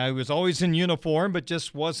 Now, he was always in uniform, but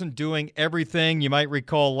just wasn't doing everything. You might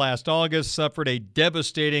recall last August, suffered a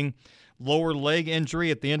devastating lower leg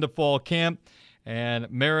injury at the end of fall camp. And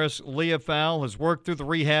Maris Leofau has worked through the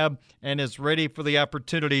rehab and is ready for the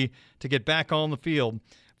opportunity to get back on the field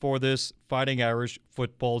for this Fighting Irish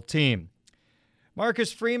football team.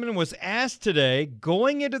 Marcus Freeman was asked today,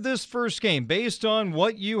 going into this first game, based on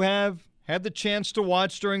what you have had the chance to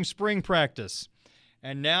watch during spring practice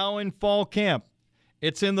and now in fall camp,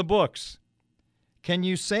 it's in the books. Can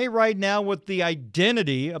you say right now what the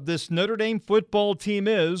identity of this Notre Dame football team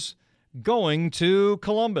is going to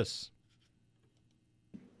Columbus?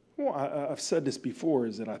 Well, I've said this before,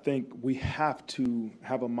 is that I think we have to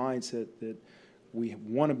have a mindset that we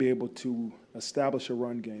want to be able to establish a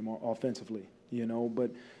run game offensively,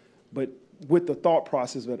 but with the thought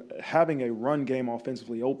process that having a run game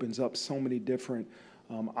offensively opens up so many different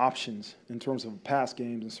options in terms of pass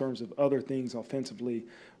games, in terms of other things offensively.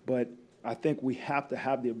 But I think we have to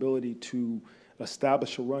have the ability to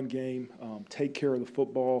establish a run game, take care of the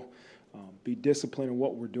football, be disciplined in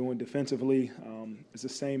what we're doing defensively. It's the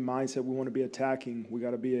same mindset we want to be attacking. We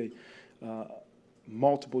got to be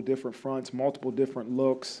multiple different fronts, multiple different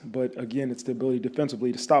looks. But, again, it's the ability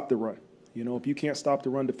defensively to stop the run. If you can't stop the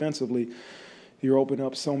run defensively, you're opening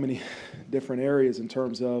up so many different areas in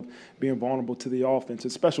terms of being vulnerable to the offense.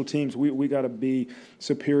 And special teams, we got to be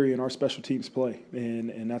superior in our special teams play.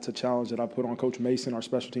 And that's a challenge that I put on Coach Mason, our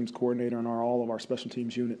special teams coordinator, and all of our special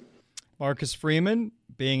teams unit. Marcus Freeman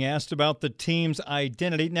being asked about the team's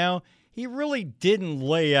identity. Now, he really didn't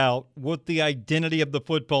lay out what the identity of the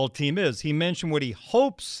football team is. He mentioned what he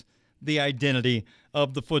hopes the identity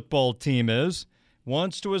of the football team is.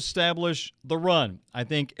 Wants to establish the run. I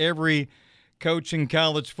think every coach in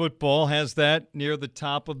college football has that near the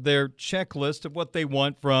top of their checklist of what they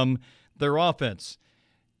want from their offense.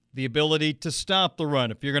 The ability to stop the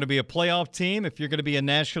run. If you're going to be a playoff team, if you're going to be a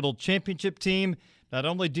national championship team, not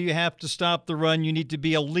only do you have to stop the run, you need to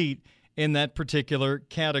be elite in that particular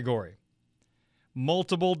category.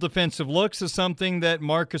 Multiple defensive looks is something that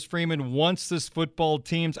Marcus Freeman wants this football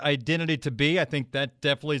team's identity to be. I think that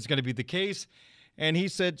definitely is going to be the case. And he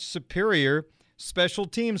said superior special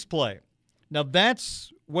teams play. Now,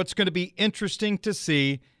 that's what's going to be interesting to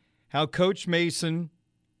see, how Coach Mason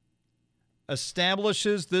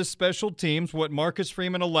establishes this special teams, what Marcus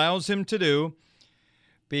Freeman allows him to do,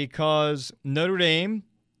 because Notre Dame,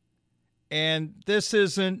 and this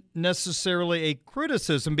isn't necessarily a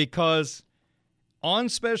criticism, because on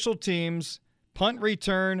special teams, punt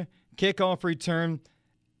return, kickoff return,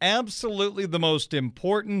 absolutely the most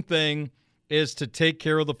important thing is to take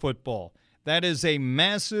care of the football. That is a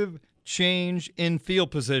massive change in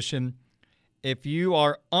field position if you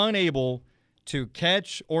are unable to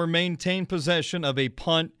catch or maintain possession of a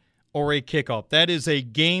punt or a kickoff. That is a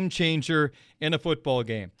game changer in a football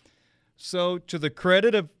game. So to the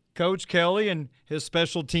credit of Coach Kelly and his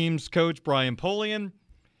special teams coach, Brian Polian,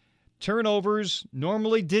 turnovers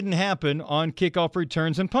normally didn't happen on kickoff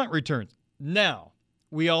returns and punt returns. Now,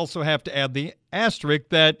 we also have to add the asterisk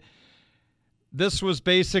that this was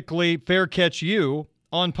basically fair catch you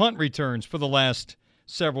on punt returns for the last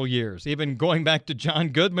several years, even going back to John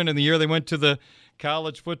Goodman in the year they went to the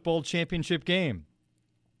college football championship game.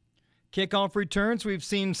 Kickoff returns, we've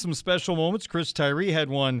seen some special moments. Chris Tyree had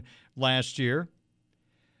one last year.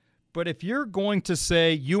 But if you're going to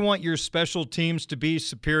say you want your special teams to be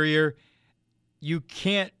superior, you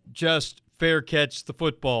can't just fair catch the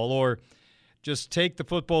football or just take the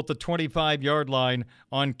football at the 25-yard line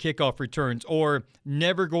on kickoff returns or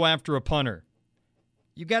never go after a punter.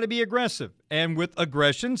 You got to be aggressive. And with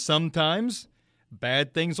aggression, sometimes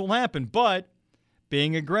bad things will happen. But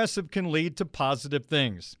being aggressive can lead to positive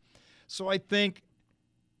things. So I think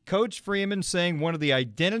Coach Freeman saying one of the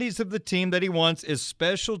identities of the team that he wants is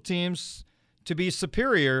special teams to be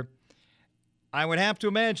superior. I would have to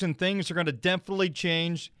imagine things are going to definitely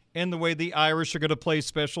change in the way the Irish are going to play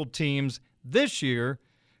special teams this year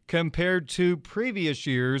compared to previous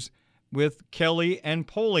years with Kelly and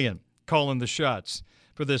Polian calling the shots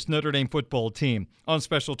for this Notre Dame football team on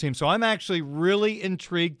special teams. So I'm actually really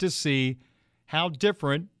intrigued to see how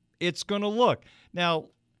different it's going to look. Now,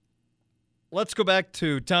 let's go back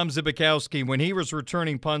to Tom Zbikowski when he was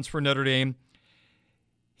returning punts for Notre Dame.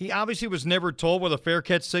 He obviously was never told what a fair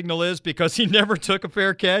catch signal is because he never took a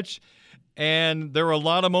fair catch. And there were a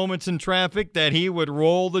lot of moments in traffic that he would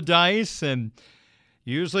roll the dice, and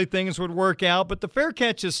usually things would work out. But the fair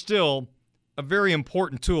catch is still a very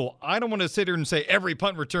important tool. I don't want to sit here and say every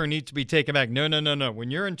punt return needs to be taken back. No. When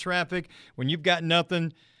you're in traffic, when you've got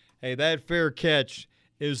nothing, hey, that fair catch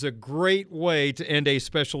is a great way to end a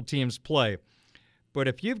special teams play. But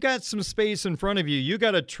if you've got some space in front of you, you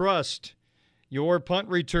got to trust your punt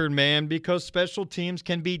return man, because special teams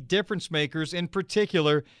can be difference makers, in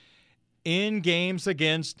particular in games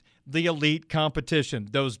against the elite competition,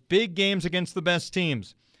 those big games against the best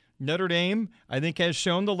teams. Notre Dame, I think, has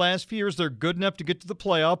shown the last few years they're good enough to get to the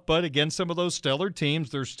playoff, but against some of those stellar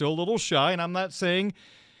teams, they're still a little shy. And I'm not saying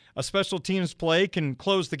a special teams play can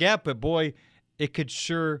close the gap, but boy, it could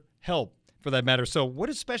sure help for that matter. So what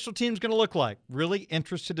is special teams going to look like? Really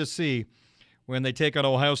interested to see when they take on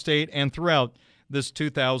Ohio State and throughout this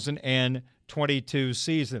 2022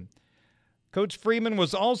 season. Coach Freeman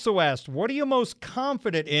was also asked, what are you most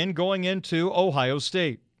confident in going into Ohio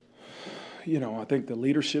State? I think the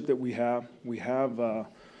leadership that we have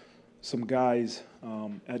some guys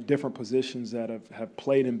at different positions that have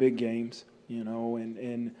played in big games,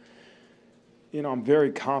 and I'm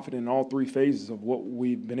very confident in all three phases of what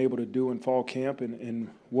we've been able to do in fall camp and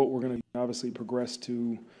what we're going to obviously progress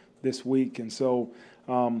to this week. And so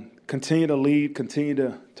continue to lead, continue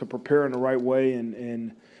to prepare in the right way,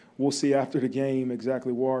 and we'll see after the game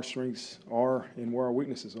exactly where our strengths are and where our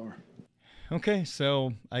weaknesses are. Okay,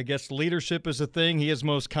 so I guess leadership is a thing he is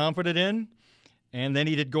most confident in. And then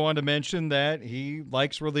he did go on to mention that he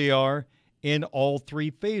likes where they are in all three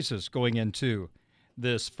phases going into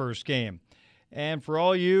this first game. And for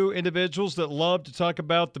all you individuals that love to talk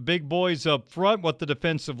about the big boys up front, what the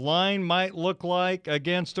defensive line might look like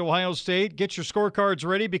against Ohio State, get your scorecards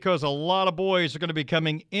ready, because a lot of boys are going to be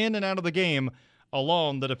coming in and out of the game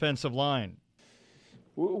along the defensive line.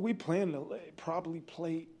 We plan to probably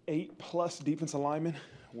play 8+ defensive linemen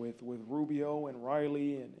with Rubio and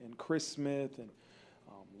Riley and Chris Smith and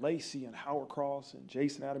Lacey and Howard Cross and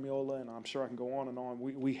Jason Adamiola, and I'm sure I can go on and on.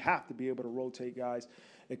 We have to be able to rotate guys,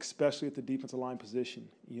 especially at the defensive line position,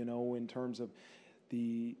 in terms of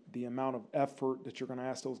the amount of effort that you're going to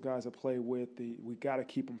ask those guys to play with. We got to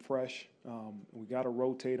keep them fresh. We got to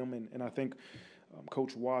rotate them, and I think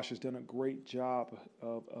Coach Wash has done a great job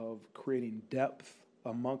of creating depth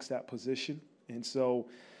amongst that position. And so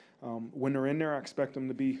when they're in there, I expect them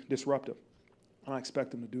to be disruptive. I expect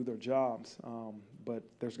them to do their jobs, but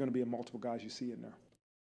there's going to be multiple guys you see in there.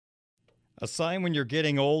 A sign when you're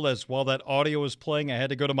getting old, as while that audio is playing, I had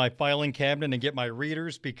to go to my filing cabinet and get my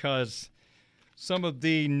readers, because some of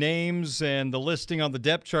the names and the listing on the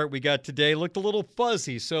depth chart we got today looked a little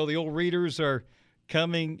fuzzy, so the old readers are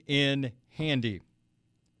coming in handy.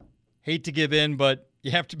 Hate to give in, but you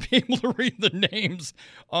have to be able to read the names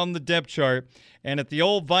on the depth chart. And at the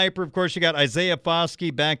old Viper, of course, you got Isaiah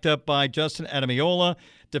Foskey backed up by Justin Adamiola.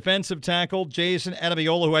 Defensive tackle, Jason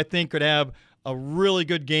Adamiola, who I think could have a really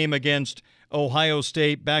good game against Ohio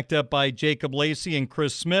State, backed up by Jacob Lacey and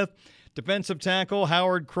Chris Smith. Defensive tackle,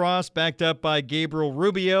 Howard Cross, backed up by Gabriel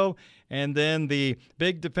Rubio. And then the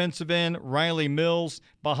big defensive end, Riley Mills,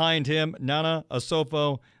 behind him, Nana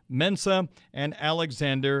Asofo-Mensah and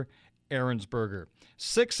Alexander Ahrensberger.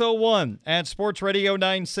 6:01 at Sports Radio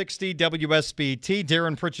 960 WSBT.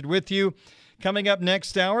 Darren Pritchett with you. Coming up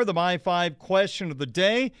next hour, the My 5 question of the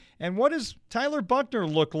day. And what does Tyler Buchner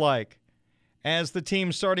look like as the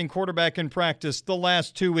team's starting quarterback in practice the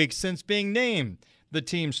last 2 weeks since being named the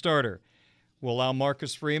team starter? We'll allow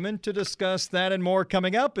Marcus Freeman to discuss that and more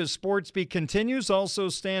coming up as SportsBeat continues. Also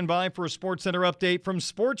stand by for a SportsCenter update from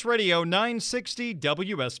Sports Radio 960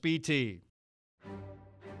 WSBT.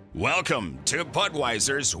 Welcome to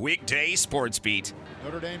Budweiser's Weekday Sports Beat.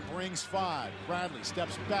 Notre Dame brings 5. Bradley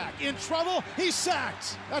steps back. In trouble. He's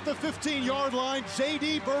sacked. At the 15-yard line,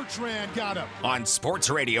 J.D. Bertrand got him. On Sports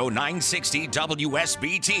Radio 960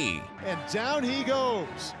 WSBT. And down he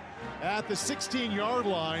goes. At the 16-yard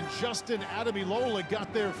line, Justin Adamilola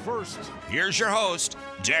got there first. Here's your host,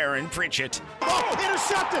 Darren Pritchett. Oh,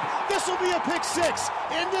 intercepted. This will be a pick 6.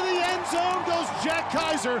 Into the end zone goes Jack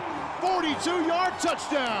Kaiser. 42-yard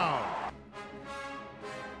touchdown.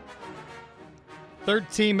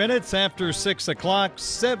 13 minutes after 6 o'clock,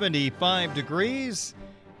 75 degrees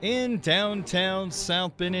in downtown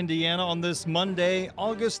South Bend, Indiana on this Monday,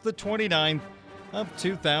 August the 29th of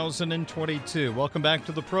 2022. Welcome back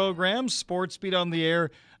to the program. SportsBeat on the air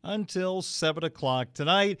until 7 o'clock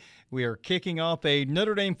tonight. We are kicking off a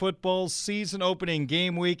Notre Dame football season opening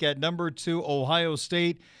game week at number 2 Ohio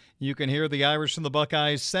State. You can hear the Irish and the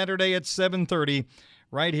Buckeyes Saturday at 7:30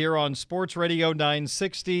 right here on Sports Radio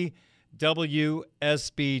 960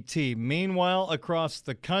 WSBT. Meanwhile, across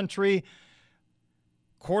the country,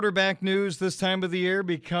 quarterback news this time of the year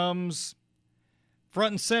becomes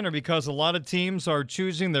front and center because a lot of teams are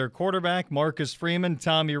choosing their quarterback. Marcus Freeman,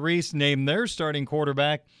 Tommy Rees named their starting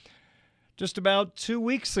quarterback just about 2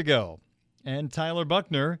 weeks ago. and Tyler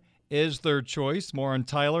Buchner is their choice. More on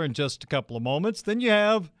Tyler in just a couple of moments. Then you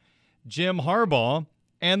have Jim Harbaugh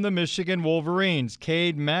and the Michigan Wolverines.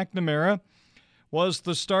 Cade McNamara was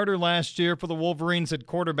the starter last year for the Wolverines at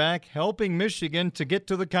quarterback, helping Michigan to get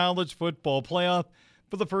to the college football playoff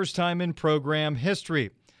for the first time in program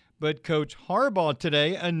history. But Coach Harbaugh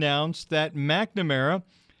today announced that McNamara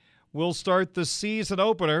will start the season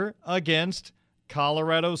opener against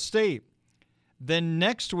Colorado State. Then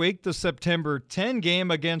next week, the September 10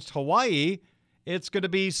 game against Hawaii, it's going to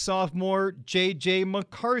be sophomore J.J.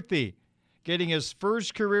 McCarthy getting his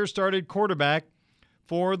first career-started quarterback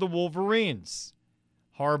for the Wolverines.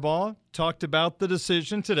 Harbaugh talked about the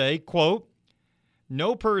decision today, quote,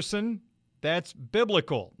 "No person that's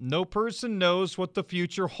biblical. No person knows what the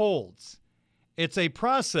future holds. It's a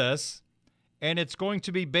process, and it's going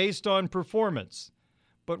to be based on performance.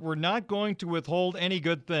 But we're not going to withhold any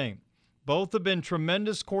good thing. Both have been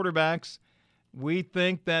tremendous quarterbacks. We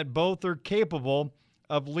think that both are capable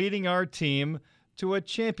of leading our team to a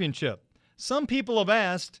championship." Some people have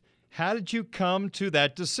asked, how did you come to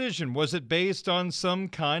that decision? Was it based on some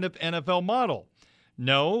kind of NFL model?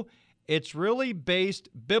 No, it's really based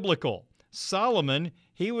biblical. Solomon,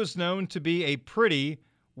 he was known to be a pretty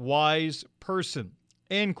wise person,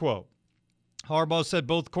 end quote. Harbaugh said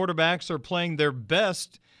both quarterbacks are playing their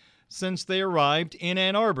best since they arrived in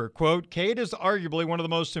Ann Arbor. Quote, "Cade is arguably one of the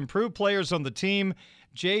most improved players on the team.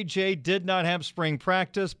 JJ did not have spring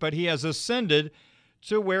practice, but he has ascended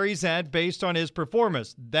to where he's at based on his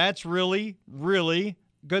performance. That's really, really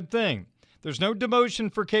good thing. There's no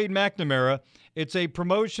demotion for Cade McNamara. It's a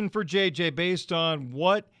promotion for JJ based on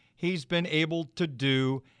what he's been able to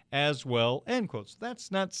do as well," end quotes. That's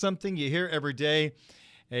not something you hear every day.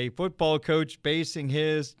 A football coach basing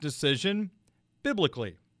his decision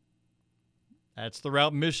biblically. That's the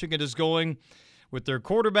route Michigan is going with their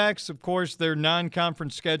quarterbacks. Of course, their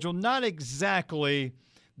non-conference schedule, not exactly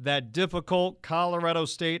that difficult. Colorado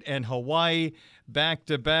State and Hawaii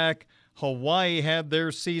back-to-back. Hawaii had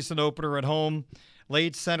their season opener at home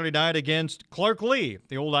late Saturday night against Clark Lee,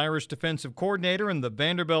 the old Irish defensive coordinator, and the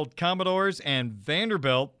Vanderbilt Commodores, and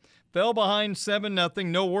Vanderbilt fell behind 7-0,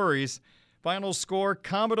 no worries. Final score,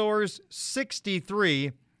 Commodores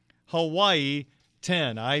 63, Hawaii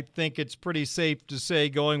 10. I think it's pretty safe to say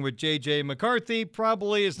going with J.J. McCarthy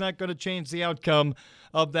probably is not going to change the outcome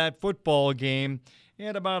of that football game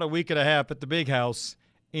in about a week and a half at the Big House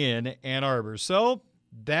in Ann Arbor. So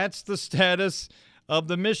that's the status of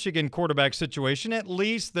the Michigan quarterback situation. At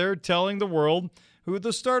least they're telling the world who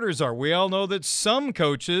the starters are. We all know that some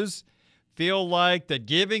coaches feel like that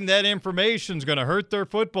giving that information is going to hurt their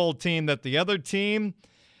football team, that the other team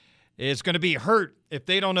is going to be hurt if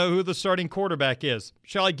they don't know who the starting quarterback is.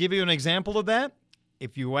 Shall I give you an example of that?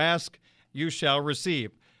 If you ask, you shall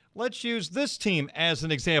receive. Let's use this team as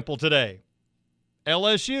an example today.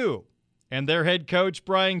 LSU and their head coach,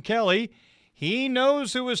 Brian Kelly, he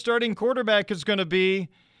knows who his starting quarterback is going to be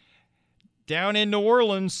down in New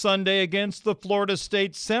Orleans Sunday against the Florida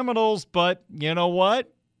State Seminoles, but you know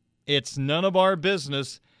what? It's none of our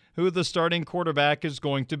business who the starting quarterback is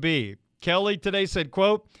going to be. Kelly today said,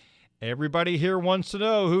 quote, "Everybody here wants to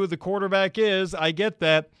know who the quarterback is. I get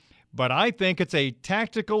that, but I think it's a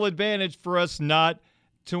tactical advantage for us not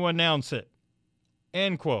to announce it,"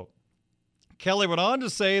 end quote. Kelly went on to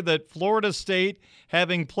say that Florida State,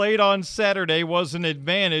 having played on Saturday, was an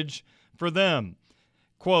advantage for them.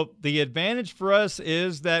 Quote, "The advantage for us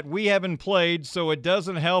is that we haven't played, so it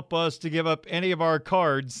doesn't help us to give up any of our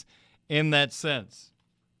cards in that sense."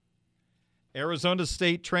 Arizona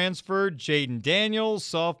State transfer Jaden Daniels,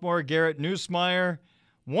 sophomore Garrett Nussmeier.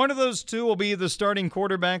 One of those two will be the starting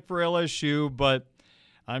quarterback for LSU, but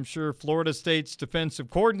I'm sure Florida State's defensive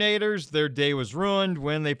coordinators, their day was ruined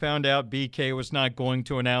when they found out BK was not going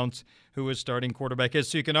to announce who his starting quarterback is.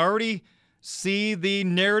 So you can already see the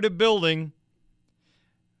narrative building.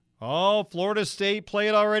 Oh, Florida State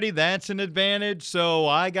played already. That's an advantage. So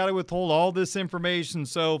I got to withhold all this information.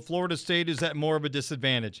 So Florida State is at more of a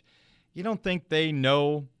disadvantage. You don't think they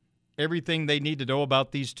know everything they need to know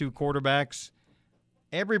about these two quarterbacks?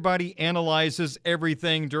 Everybody analyzes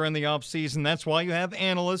everything during the offseason. That's why you have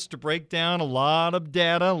analysts to break down a lot of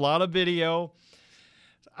data, a lot of video.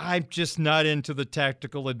 I'm just not into the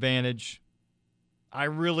tactical advantage. I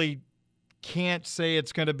really can't say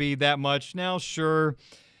it's going to be that much. Now, sure,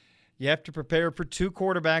 you have to prepare for two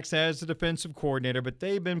quarterbacks as a defensive coordinator, but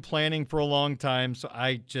they've been planning for a long time, so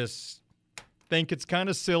I just think it's kind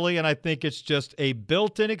of silly, and I think it's just a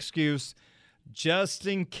built-in excuse just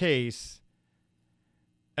in case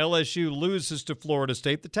LSU loses to Florida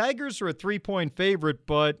State. The Tigers are a 3-point favorite,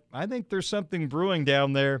 but I think there's something brewing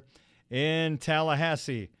down there in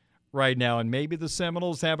Tallahassee right now. And maybe the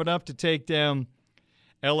Seminoles have enough to take down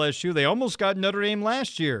LSU. They almost got Notre Dame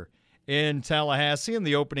last year in Tallahassee in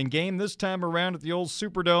the opening game. This time around at the old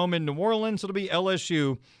Superdome in New Orleans, it'll be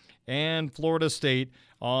LSU and Florida State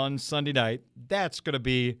on Sunday night. That's going to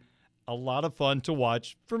be a lot of fun to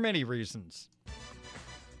watch for many reasons.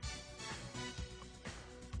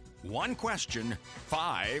 One question,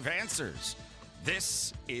 5 answers.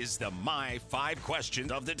 This is the My 5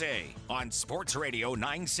 Questions of the Day on Sports Radio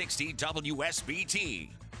 960 WSBT.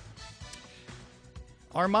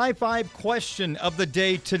 Our My 5 question of the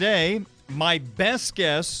day today, my best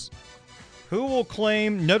guess, who will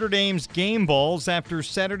claim Notre Dame's game balls after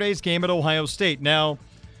Saturday's game at Ohio State? Now,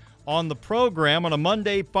 on the program, on a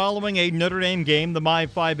Monday following a Notre Dame game, the My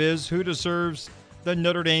 5 is who deserves the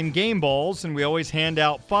Notre Dame game balls, and we always hand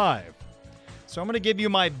out 5. So I'm going to give you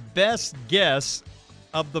my best guess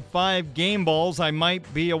of the 5 game balls I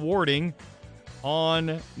might be awarding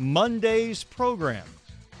on Monday's program.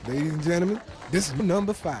 Ladies and gentlemen, this is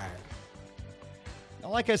number 5. Now,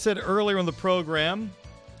 like I said earlier in the program,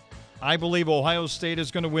 I believe Ohio State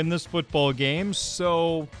is going to win this football game,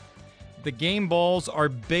 so the game balls are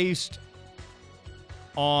based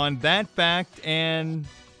on that fact and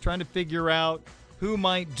trying to figure out who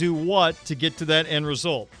might do what to get to that end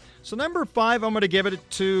result. So number 5, I'm going to give it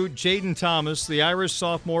to Jayden Thomas, the Irish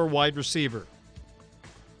sophomore wide receiver.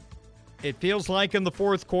 It feels like in the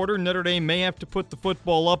fourth quarter, Notre Dame may have to put the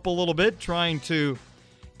football up a little bit, trying to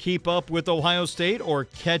keep up with Ohio State or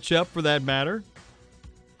catch up for that matter.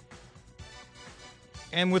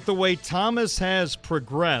 And with the way Thomas has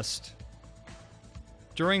progressed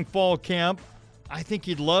during fall camp, I think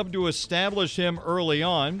you'd love to establish him early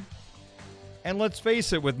on. And let's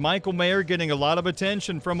face it, with Michael Mayer getting a lot of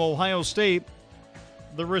attention from Ohio State,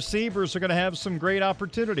 the receivers are going to have some great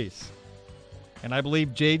opportunities. And I believe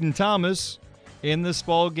Jayden Thomas in this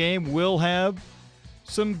ball game will have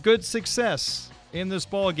some good success in this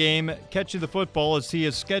ball game, catching the football as he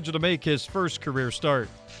is scheduled to make his first career start.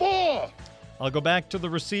 4. I'll go back to the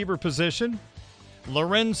receiver position.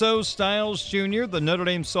 Lorenzo Styles Jr., the Notre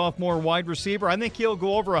Dame sophomore wide receiver. I think he'll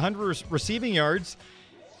go over 100 receiving yards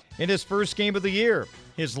in his first game of the year.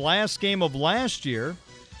 His last game of last year,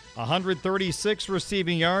 136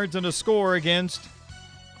 receiving yards and a score against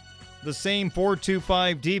the same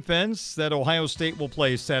 4-2-5 defense that Ohio State will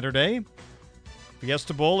play Saturday.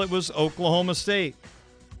 Fiesta Bowl, it was Oklahoma State.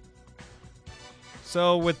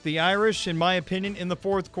 So with the Irish, in my opinion, in the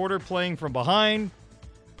fourth quarter playing from behind,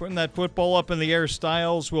 putting that football up in the air,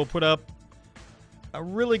 Styles will put up a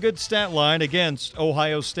really good stat line against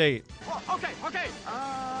Ohio State. Okay.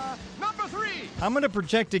 Number 3. I'm going to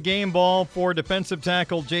project a game ball for defensive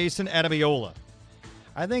tackle Jason Adebiola.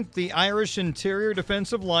 I think the Irish interior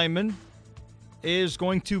defensive lineman is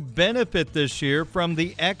going to benefit this year from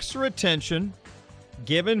the extra attention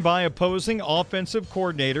given by opposing offensive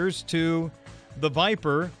coordinators to the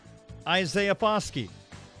Viper, Isaiah Foskey.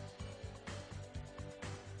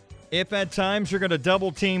 If at times you're going to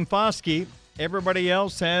double team Foskey, everybody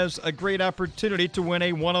else has a great opportunity to win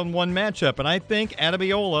a one-on-one matchup. And I think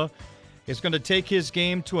Adebiola is going to take his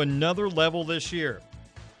game to another level this year.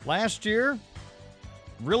 Last year,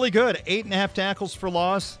 really good. 8.5 tackles for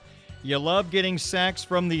loss. You love getting sacks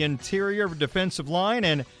from the interior defensive line,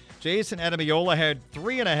 and Jason Adebiola had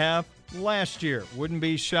 3.5 last year. Wouldn't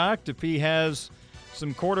be shocked if he has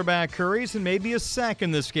some quarterback hurries and maybe a sack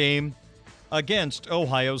in this game against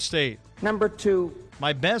Ohio State. Number 2.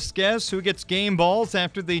 My best guess who gets game balls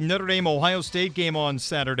after the Notre Dame-Ohio State game on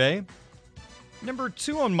Saturday. Number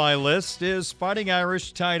 2 on my list is Fighting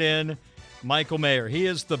Irish tight end Michael Mayer. He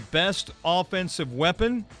is the best offensive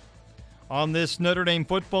weapon on this Notre Dame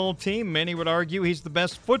football team. Many would argue he's the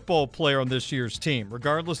best football player on this year's team,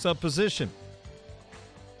 regardless of position.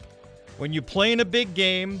 When you play in a big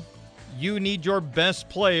game, you need your best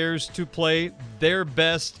players to play their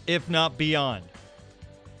best, if not beyond.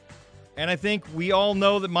 And I think we all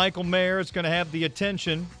know that Michael Mayer is going to have the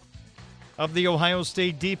attention of the Ohio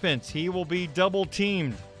State defense. He will be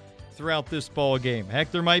double-teamed throughout this ball game.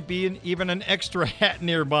 Heck, there might be even an extra hat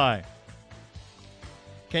nearby.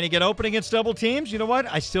 Can he get open against double teams? You know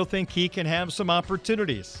what? I still think he can have some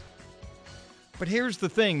opportunities. But here's the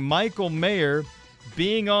thing. Michael Mayer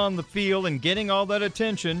being on the field and getting all that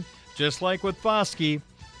attention, just like with Foskey,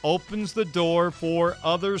 opens the door for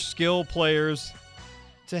other skill players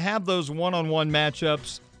to have those one-on-one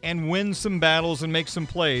matchups and win some battles and make some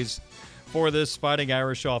plays for this Fighting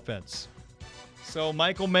Irish offense. So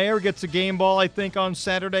Michael Mayer gets a game ball, I think, on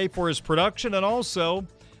Saturday for his production and also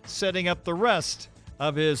setting up the rest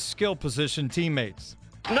of his skill position teammates.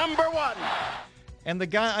 Number 1. And the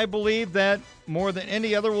guy I believe that more than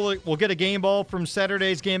any other will get a game ball from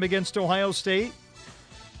Saturday's game against Ohio State,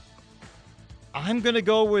 I'm going to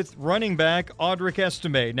go with running back Audric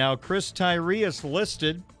Estime. Now, Chris Tyree is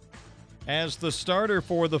listed as the starter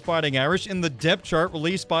for the Fighting Irish in the depth chart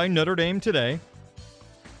released by Notre Dame today.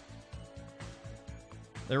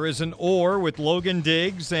 There is an or with Logan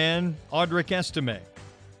Diggs and Audric Estime.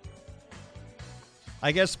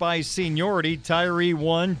 I guess by seniority, Tyree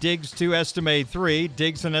 1, Diggs 2, Estime 3.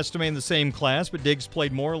 Diggs and Estime in the same class, but Diggs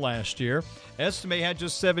played more last year. Estime had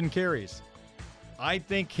just 7 carries. I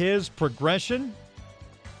think his progression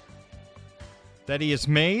that he has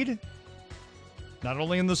made, not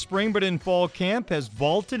only in the spring but in fall camp, has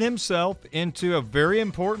vaulted himself into a very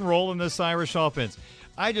important role in this Irish offense.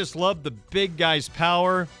 I just love the big guy's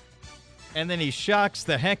power, and then he shocks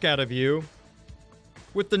the heck out of you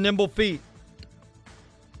with the nimble feet.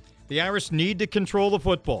 The Irish need to control the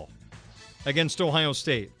football against Ohio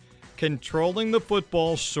State. Controlling the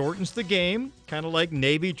football shortens the game, kind of like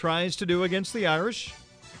Navy tries to do against the Irish.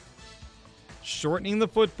 Shortening the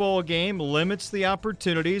football game limits the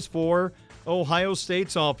opportunities for Ohio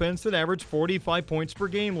State's offense that averaged 45 points per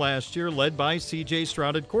game last year, led by C.J.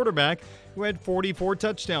 Stroud at quarterback, who had 44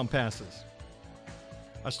 touchdown passes.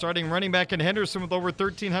 A starting running back in Henderson with over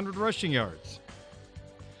 1,300 rushing yards.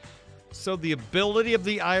 So the ability of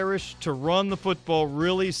the Irish to run the football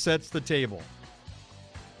really sets the table.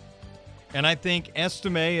 And I think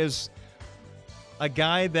Estime is a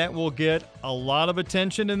guy that will get a lot of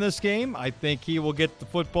attention in this game. I think he will get the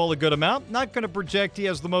football a good amount. Not going to project he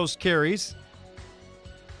has the most carries.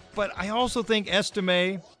 But I also think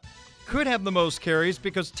Estime could have the most carries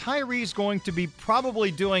because Tyree's going to be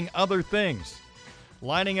probably doing other things.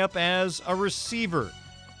 Lining up as a receiver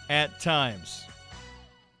at times.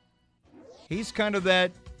 He's kind of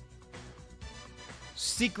that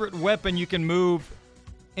secret weapon you can move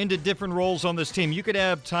into different roles on this team. You could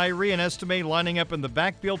have Tyree and Estime lining up in the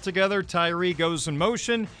backfield together. Tyree goes in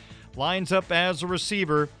motion, lines up as a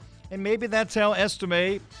receiver, and maybe that's how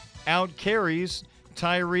Estime out-carries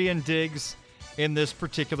Tyree and Diggs in this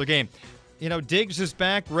particular game. You know, Diggs is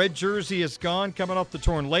back. Red jersey is gone, coming off the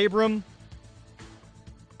torn labrum.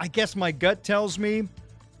 I guess my gut tells me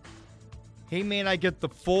he may not get the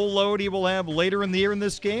full load he will have later in the year in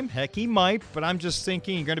this game. Heck, he might, but I'm just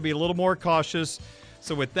thinking you're going to be a little more cautious.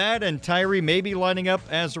 So with that and Tyree maybe lining up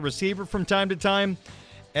as a receiver from time to time,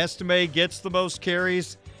 Estime gets the most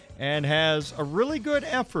carries and has a really good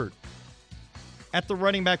effort at the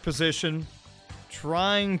running back position,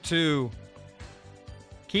 trying to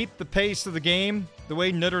keep the pace of the game the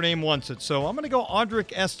way Notre Dame wants it. So I'm going to go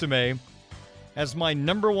Audric Estime as my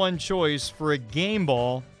number one choice for a game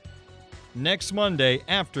ball next Monday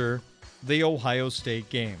after the Ohio State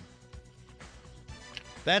game.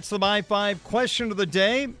 That's the My 5 question of the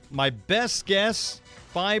day. My best guess,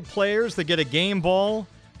 5 players that get a game ball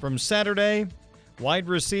from Saturday. Wide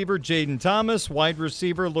receiver Jaden Thomas, wide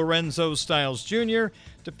receiver Lorenzo Styles Jr.,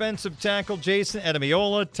 defensive tackle Jason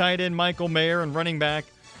Ademiola, tight end Michael Mayer, and running back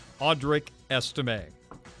Audric Estime.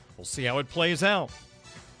 We'll see how it plays out.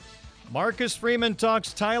 Marcus Freeman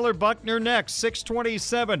talks Tyler Buchner next,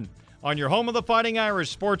 627 on your home of the Fighting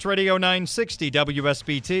Irish, Sports Radio 960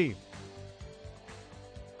 WSBT.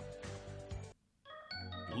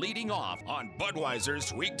 Leading off on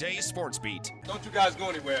Budweiser's weekday sports beat. Don't you guys go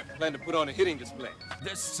anywhere. I plan to put on a hitting display.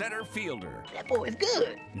 The center fielder. That boy is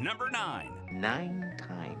good. Number 9. 9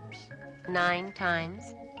 times. 9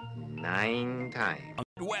 times. 9 times.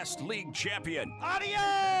 West League champion.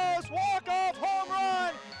 Adios! Walk-off home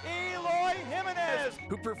run! Eloy Jimenez!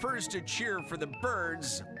 Who prefers to cheer for the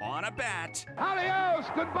Birds on a bat. Adios!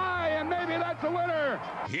 Goodbye, and maybe that's a winner!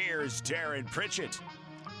 Here's Darren Pritchett.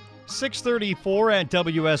 6:34 at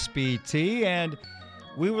WSBT, and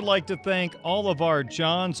we would like to thank all of our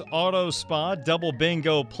John's Auto Spa Double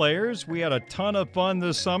Bingo players. We had a ton of fun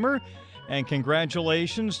this summer, and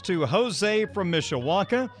congratulations to Jose from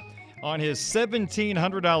Mishawaka on his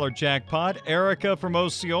 $1,700 jackpot. Erica from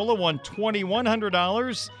Osceola won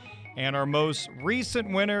 $2,100, and our most recent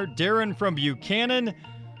winner, Darren from Buchanan,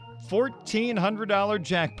 $1,400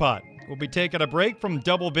 jackpot. We'll be taking a break from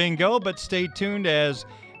Double Bingo, but stay tuned as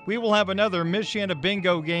we will have another Michiana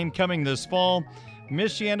Bingo game coming this fall.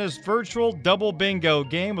 Michiana's virtual Double Bingo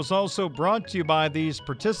game was also brought to you by these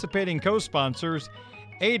participating co-sponsors,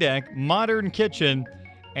 ADEC, Modern Kitchen,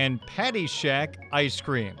 and Patty Shack Ice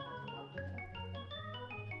Cream.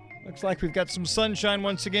 Looks like we've got some sunshine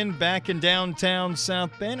once again back in downtown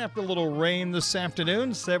South Bend after a little rain this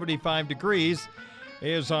afternoon. 75 degrees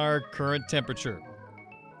is our current temperature.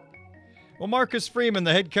 Well, Marcus Freeman,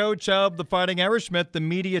 the head coach of the Fighting Irish, met the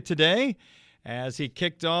media today as he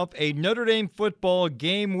kicked off a Notre Dame football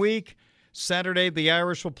game week. Saturday, the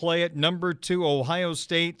Irish will play at number 2 Ohio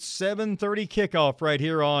State, 7:30 kickoff right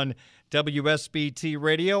here on WSBT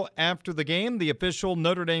Radio. After the game, the official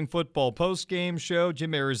Notre Dame football postgame show,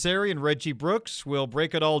 Jim Irizarry and Reggie Brooks will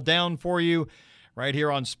break it all down for you right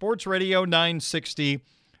here on Sports Radio 960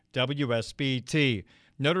 WSBT.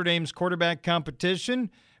 Notre Dame's quarterback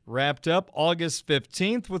competition wrapped up August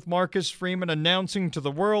 15th with Marcus Freeman announcing to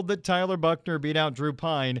the world that Tyler Buchner beat out Drew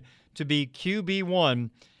Pyne to be QB1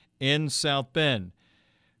 in South Bend.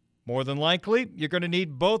 More than likely, you're going to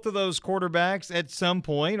need both of those quarterbacks at some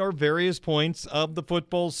point or various points of the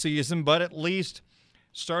football season, but at least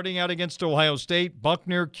starting out against Ohio State,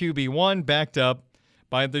 Buchner QB1 backed up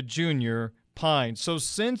by the junior Pyne. So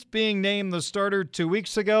since being named the starter 2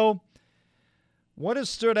 weeks ago, what has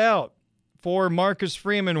stood out for Marcus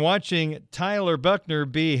Freeman watching Tyler Buchner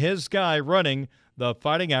be his guy running the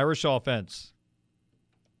Fighting Irish offense?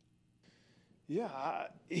 Yeah,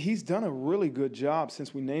 he's done a really good job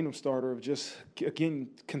since we named him starter of just, again,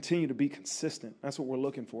 continue to be consistent. That's what we're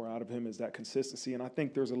looking for out of him, is that consistency. And I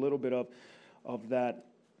think there's a little bit of that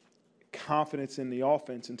confidence in the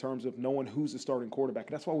offense in terms of knowing who's the starting quarterback.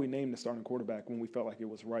 That's why we named the starting quarterback when we felt like it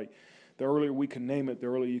was right. The earlier we can name it, the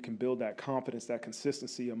earlier you can build that confidence, that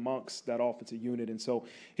consistency amongst that offensive unit. And so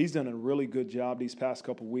he's done a really good job these past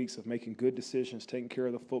couple of weeks of making good decisions, taking care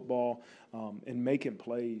of the football, and making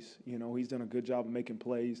plays. You know, he's done a good job of making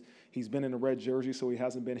plays. He's been in a red jersey, so he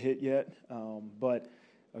hasn't been hit yet. But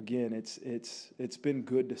again, it's been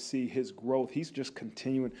good to see his growth. He's just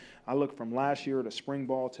continuing. I look from last year to spring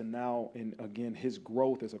ball to now, and again, his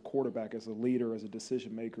growth as a quarterback, as a leader, as a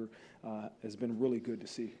decision maker has been really good to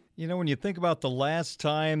see. You know, when you think about the last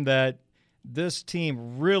time that this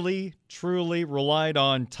team really, truly relied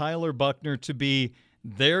on Tyler Buchner to be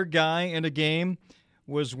their guy in a game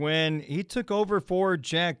was when he took over for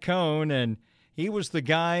Jack Cohn, and he was the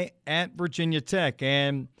guy at Virginia Tech.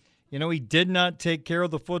 And you know, he did not take care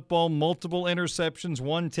of the football, multiple interceptions,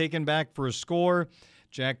 one taken back for a score.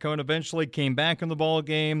 Jack Cohn eventually came back in the ball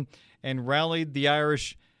game and rallied the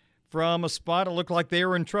Irish from a spot it looked like they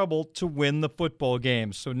were in trouble to win the football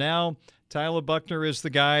game. So now Tyler Buchner is the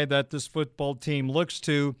guy that this football team looks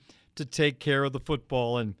to take care of the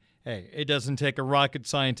football. And, hey, it doesn't take a rocket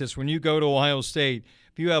scientist. When you go to Ohio State,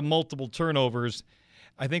 if you have multiple turnovers,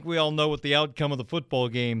 I think we all know what the outcome of the football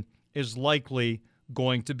game is likely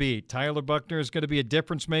going to be. Tyler Buchner is going to be a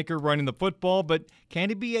difference maker running the football, but can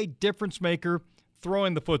he be a difference maker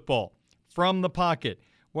throwing the football from the pocket?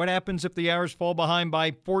 What happens if the Irish fall behind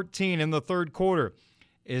by 14 in the third quarter?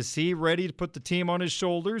 Is he ready to put the team on his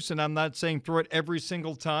shoulders? And I'm not saying throw it every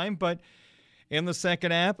single time, but in the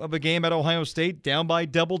second half of a game at Ohio State, down by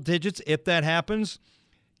double digits, if that happens,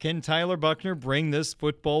 can Tyler Buchner bring this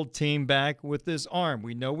football team back with his arm?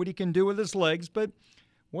 We know what he can do with his legs, but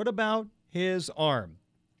what about his arm?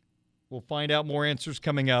 We'll find out more answers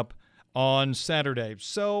coming up on Saturday.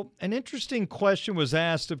 So an interesting question was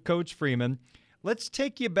asked of Coach Freeman. Let's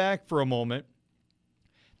take you back for a moment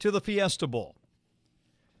to the Fiesta Bowl.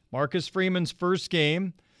 Marcus Freeman's first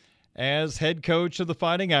game as head coach of the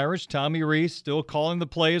Fighting Irish, Tommy Rees still calling the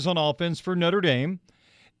plays on offense for Notre Dame.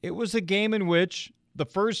 It was a game in which the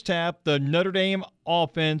first half, the Notre Dame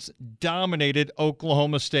offense dominated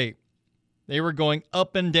Oklahoma State. They were going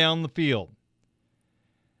up and down the field.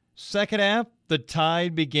 Second half, the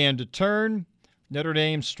tide began to turn. Notre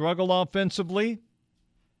Dame struggled offensively.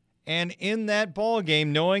 And in that ball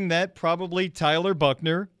game, knowing that probably Tyler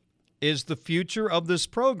Buchner is the future of this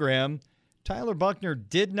program, Tyler Buchner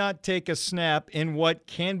did not take a snap in what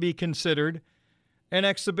can be considered an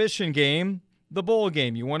exhibition game, the bowl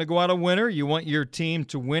game. You want to go out a winner. You want your team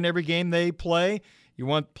to win every game they play. You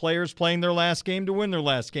want players playing their last game to win their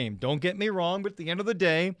last game. Don't get me wrong, but at the end of the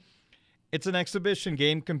day, it's an exhibition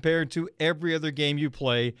game compared to every other game you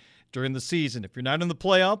play during the season. If you're not in the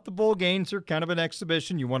playoff, the bowl games are kind of an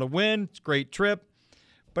exhibition. You want to win. It's a great trip.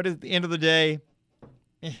 But at the end of the day,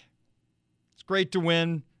 it's great to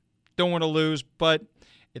win. Don't want to lose, but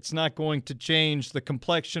it's not going to change the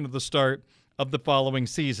complexion of the start of the following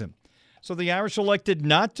season. So the Irish elected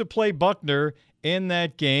not to play Buchner in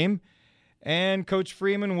that game. And Coach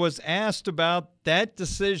Freeman was asked about that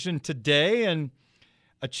decision today and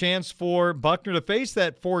a chance for Buchner to face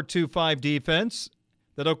that 4-2-5 defense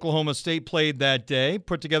that Oklahoma State played that day,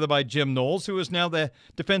 put together by Jim Knowles, who is now the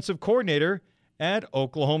defensive coordinator at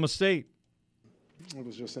Oklahoma State. It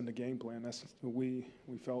was just in the game plan. That's we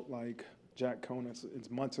felt like Jack Cohn. It's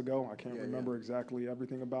months ago. I can't remember exactly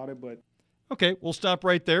everything about it, but. Okay, we'll stop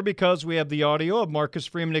right there because we have the audio of Marcus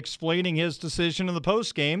Freeman explaining his decision in the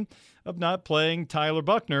postgame of not playing Tyler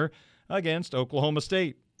Buchner against Oklahoma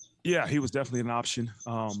State. Yeah, he was definitely an option.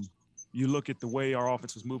 You look at the way our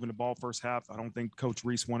offense was moving the ball first half. I don't think Coach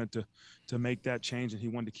Reese wanted to make that change, and he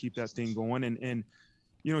wanted to keep that thing going. And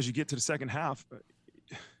you know, as you get to the second half,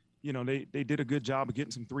 you know, they did a good job of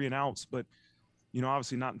getting some 3 and outs, but you know,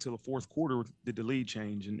 obviously not until the fourth quarter did the lead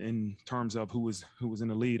change in terms of who was in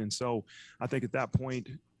the lead. And so I think at that point,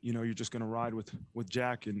 you know, you're just going to ride with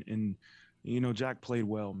Jack, and you know, Jack played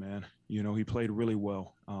well, man. You know, he played really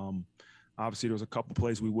well. Obviously there was a couple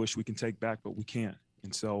plays we wish we can take back, but we can't.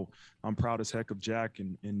 And so I'm proud as heck of Jack,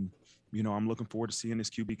 and you know, I'm looking forward to seeing this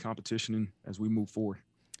QB competition as we move forward.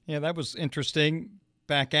 Yeah, that was interesting.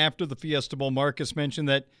 Back after the Fiesta Bowl, Marcus mentioned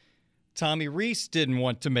that Tommy Rees didn't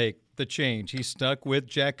want to make the change. He stuck with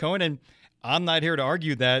Jack Coan, and I'm not here to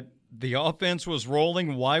argue that. The offense was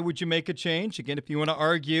rolling. Why would you make a change? Again, if you want to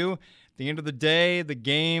argue, at the end of the day, the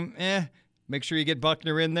game, make sure you get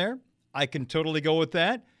Buckner in there. I can totally go with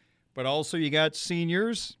that. But also you got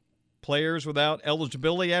seniors, players without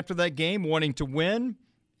eligibility after that game wanting to win.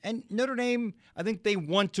 And Notre Dame, I think they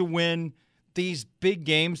want to win these big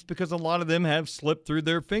games because a lot of them have slipped through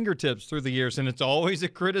their fingertips through the years, and it's always a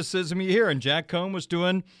criticism you hear. And Jack Coan was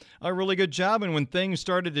doing a really good job, and when things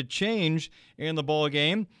started to change in the ball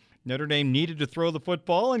game, Notre Dame needed to throw the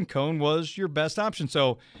football, and Coan was your best option.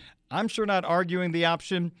 So I'm sure not arguing the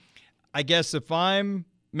option. I guess if I'm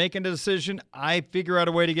making a decision, I figure out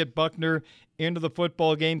a way to get Buckner into the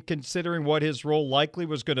football game, considering what his role likely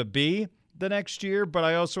was going to be the next year. But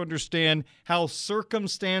I also understand how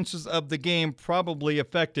circumstances of the game probably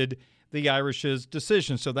affected the Irish's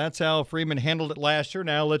decision. So that's how Freeman handled it last year.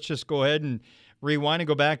 Now let's just go ahead and rewind and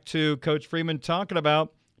go back to Coach Freeman talking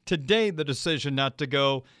about today the decision not to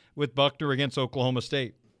go with Buckner against Oklahoma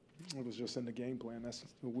State. It was just in the game plan. That's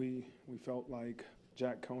we felt like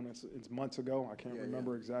Jack Coan. It's months ago. I can't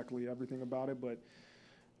remember exactly everything about it, but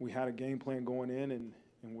we had a game plan going in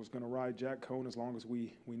and was going to ride Jack Coan as long as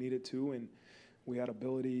we needed to, and we had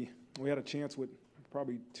a chance with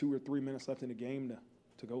probably 2 or 3 minutes left in the game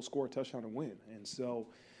to go score a touchdown and win. And so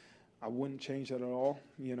I wouldn't change that at all.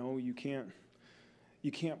 You know, you can't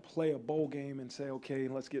play a bowl game and say, okay,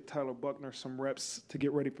 let's get Tyler Buckner some reps to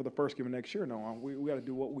get ready for the first game of next year. No, we got to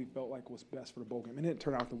do what we felt like was best for the bowl game. And it didn't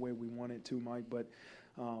turn out the way we wanted to, Mike, but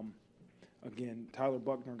again, Tyler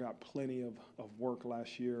Buckner got plenty of work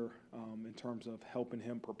last year in terms of helping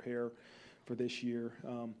him prepare for this year.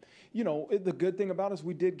 You know, the good thing about it is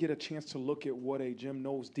we did get a chance to look at what a Jim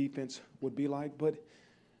Knowles defense would be like. But,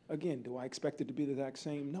 again, do I expect it to be the exact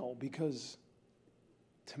same? No, because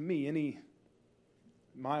to me,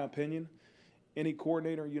 my opinion, any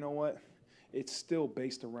coordinator, you know what, it's still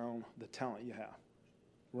based around the talent you have,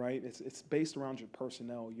 right? It's based around your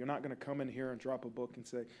personnel. You're not going to come in here and drop a book and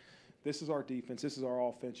say, this is our defense, this is our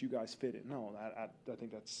offense, you guys fit it. No, I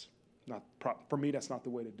think that's not for me, that's not the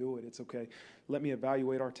way to do it. It's okay. Let me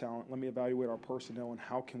evaluate our talent. Let me evaluate our personnel, and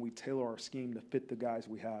how can we tailor our scheme to fit the guys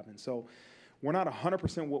we have. And so we're not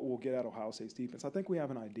 100% what we'll get at Ohio State's defense. I think we have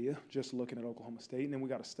an idea just looking at Oklahoma State, and then we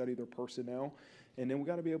got to study their personnel, and then we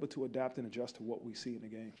got to be able to adapt and adjust to what we see in the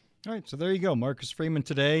game. All right, so there you go. Marcus Freeman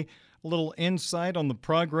today, a little insight on the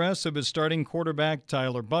progress of his starting quarterback,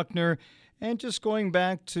 Tyler Buckner. And just going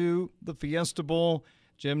back to the Fiesta Bowl,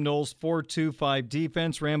 Jim Knowles' 4-2-5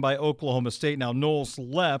 defense ran by Oklahoma State. Now, Knowles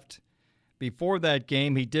left before that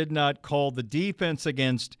game. He did not call the defense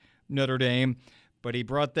against Notre Dame, but he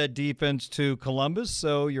brought that defense to Columbus.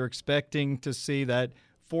 So you're expecting to see that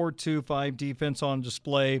 4-2-5 defense on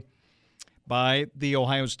display by the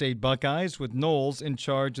Ohio State Buckeyes with Knowles in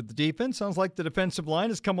charge of the defense. Sounds like the defensive line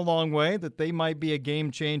has come a long way, that they might be a game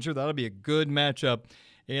changer. That'll be a good matchup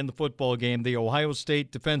in the football game. The Ohio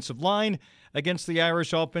State defensive line against the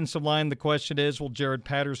Irish offensive line. The question is, will Jared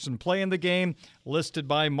Patterson play in the game? Listed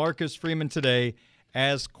by Marcus Freeman today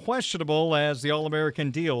as questionable as the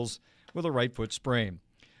All-American deals with a right foot sprain.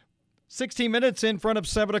 16 minutes in front of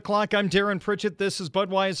 7 o'clock. I'm Darren Pritchett. This is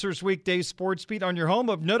Budweiser's Weekday Sports Beat on your home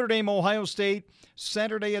of Notre Dame, Ohio State,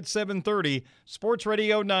 Saturday at 7:30. Sports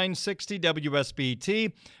Radio 960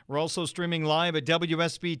 WSBT. We're also streaming live at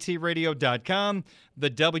WSBTradio.com, the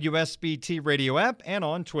WSBT Radio app, and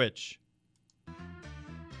on Twitch.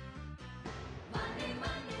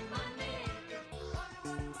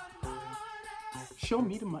 Show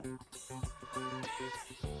me the money.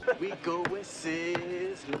 We go with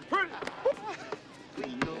Sizzler. We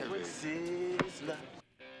go with Sizzler.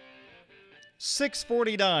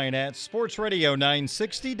 6:49 at Sports Radio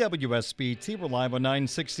 960 WSBT. We're live on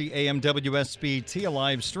 960 AM WSBT, a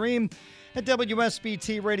live stream at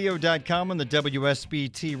WSBTradio.com and the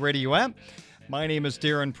WSBT Radio app. My name is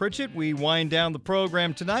Darren Pritchett. We wind down the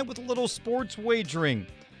program tonight with a little sports wagering.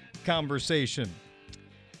 conversation.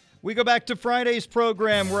 We go back to Friday's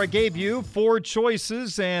program where I gave you 4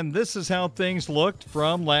 choices, and this is how things looked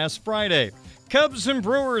from last Friday. Cubs and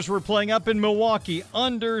Brewers were playing up in Milwaukee.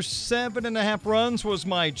 Under 7.5 runs was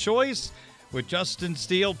my choice, with Justin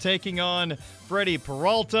Steele taking on Freddie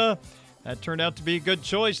Peralta. That turned out to be a good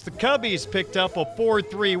choice. The Cubbies picked up a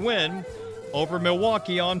 4-3 win over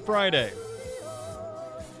Milwaukee on Friday.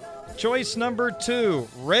 Choice number 2,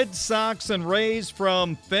 Red Sox and Rays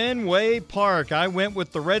from Fenway Park. I went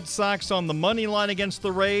with the Red Sox on the money line against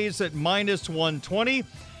the Rays at -120.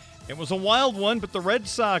 It was a wild one, but the Red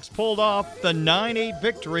Sox pulled off the 9-8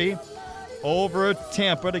 victory over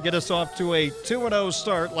Tampa to get us off to a 2-0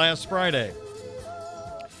 start last Friday.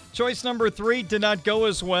 Choice number 3 did not go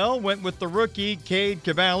as well. Went with the rookie Cade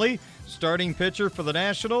Cavalli, starting pitcher for the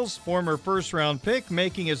Nationals, former first-round pick,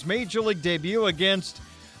 making his major league debut against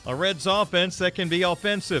a Reds offense that can be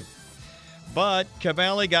offensive. But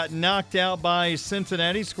Cavalli got knocked out by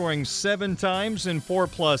Cincinnati, scoring 7 times in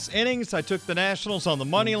 4+ innings. I took the Nationals on the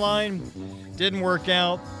money line. Didn't work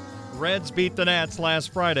out. Reds beat the Nats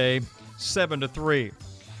last Friday, 7-3.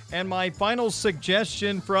 And my final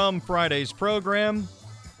suggestion from Friday's program,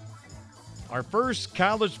 our first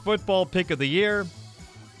college football pick of the year,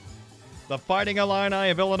 the Fighting Illini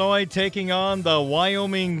of Illinois taking on the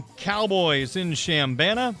Wyoming Cowboys in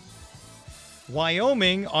Chambana.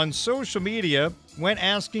 Wyoming on social media went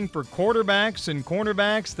asking for quarterbacks and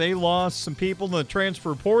cornerbacks. They lost some people in the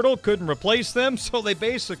transfer portal, couldn't replace them, so they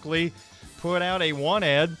basically put out a want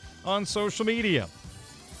ad on social media.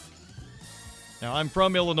 Now, I'm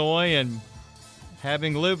from Illinois, and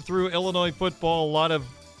having lived through Illinois football, a lot of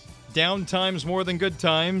down times more than good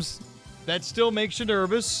times, that still makes you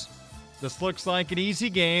nervous. This looks like an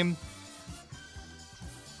easy game.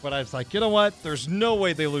 But I was like, you know what? There's no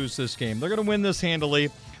way they lose this game. They're going to win this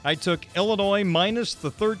handily. I took Illinois minus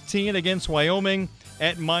the 13 against Wyoming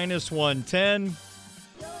at -110.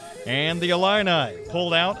 And the Illini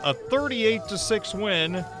pulled out a 38-6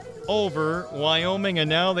 win over Wyoming. And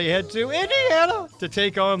now they head to Indiana to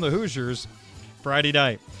take on the Hoosiers Friday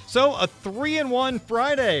night. So a 3-1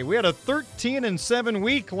 Friday. We had a 13-7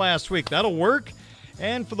 week last week. That'll work.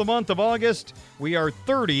 And for the month of August, we are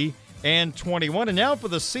 30-21. And now for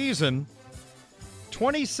the season,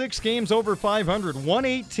 26 games over 500,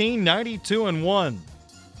 118, 92-1.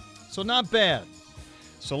 So not bad.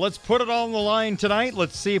 So let's put it all on the line tonight.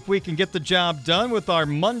 Let's see if we can get the job done with our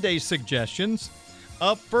Monday suggestions.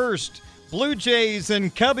 Up first, Blue Jays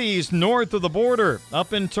and Cubbies north of the border,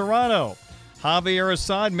 up in Toronto. Javier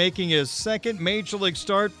Assad making his second Major League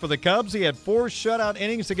start for the Cubs. He had 4 shutout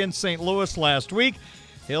innings against St. Louis last week.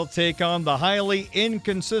 He'll take on the highly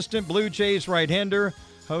inconsistent Blue Jays right-hander,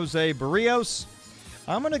 Jose Barrios.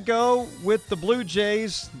 I'm going to go with the Blue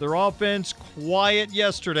Jays. Their offense quiet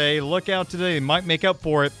yesterday. Look out today. They might make up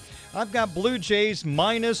for it. I've got Blue Jays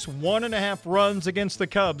 -1.5 runs against the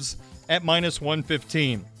Cubs at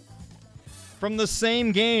 -115. From the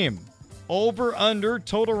same game, over-under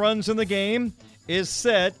total runs in the game is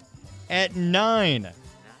set at 9.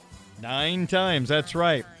 9 times, that's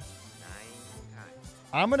right.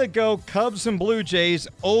 I'm going to go Cubs and Blue Jays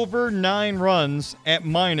over 9 runs at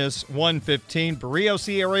 -115. Barrios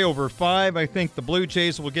ERA over 5. I think the Blue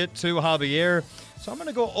Jays will get to Javier. So I'm going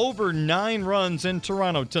to go over 9 runs in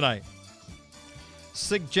Toronto tonight.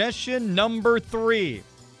 Suggestion number 3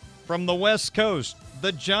 from the West Coast.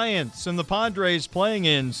 The Giants and the Padres playing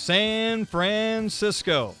in San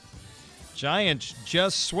Francisco. Giants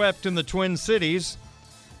just swept in the Twin Cities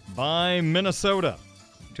by Minnesota,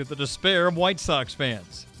 to the despair of White Sox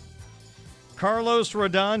fans. Carlos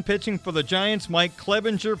Rodon pitching for the Giants, Mike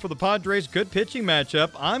Clevenger for the Padres. Good pitching matchup.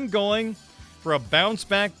 I'm going for a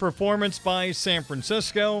bounce-back performance by San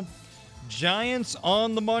Francisco. Giants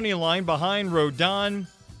on the money line behind Rodon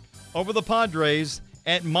over the Padres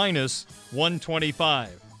at -125.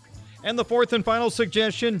 And the fourth and final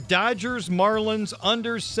suggestion, Dodgers, Marlins,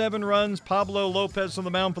 under 7 runs. Pablo Lopez on the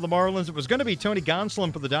mound for the Marlins. It was going to be Tony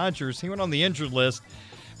Gonsolin for the Dodgers. He went on the injured list,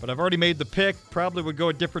 but I've already made the pick. Probably would go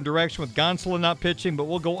a different direction with Gonsolin not pitching, but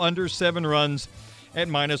we'll go under 7 runs at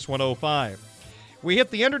 -105. We hit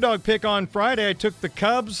the underdog pick on Friday. I took the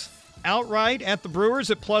Cubs outright at the Brewers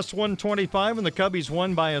at +125, and the Cubbies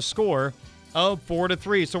won by a score of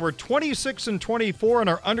 4-3. So we're 26-24 on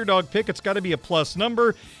our underdog pick. It's got to be a plus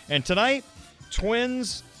number. And tonight,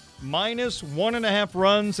 Twins -1.5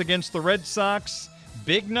 runs against the Red Sox.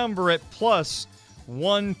 Big number at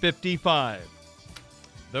 +155.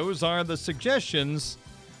 Those are the suggestions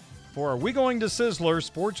for our We Going to Sizzler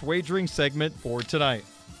sports wagering segment for tonight.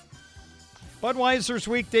 Budweiser's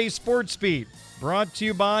Weekday Sports Beat, brought to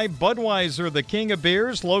you by Budweiser, the king of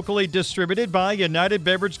beers, locally distributed by United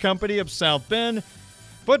Beverage Company of South Bend.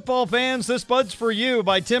 Football fans, this Bud's for you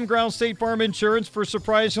by Tim Grouse State Farm Insurance for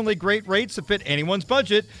surprisingly great rates that fit anyone's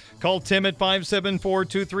budget. Call Tim at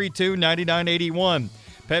 574-232-9981.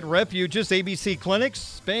 Pet Refuges, ABC Clinics.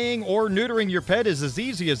 Spaying or neutering your pet is as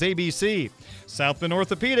easy as ABC. South Bend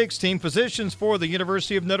Orthopedics, team physicians for the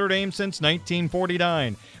University of Notre Dame since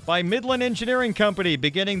 1949. By Midland Engineering Company,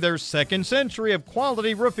 beginning their second century of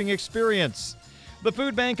quality roofing experience. The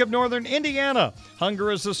Food Bank of Northern Indiana. Hunger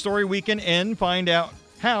is a story we can end. Find out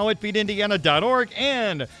how at feedindiana.org.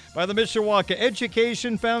 And by the Mishawaka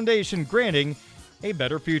Education Foundation, granting a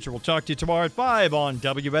better future. We'll talk to you tomorrow at 5 on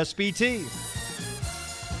WSBT.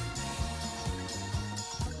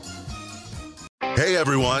 Hey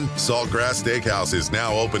everyone, Saltgrass Steakhouse is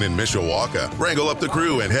now open in Mishawaka. Wrangle up the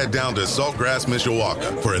crew and head down to Saltgrass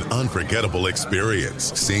Mishawaka for an unforgettable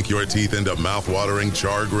experience. Sink your teeth into mouth-watering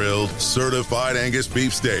char-grilled, certified Angus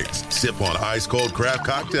beef steaks. Sip on ice-cold craft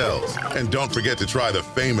cocktails. And don't forget to try the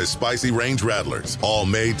famous spicy range rattlers, all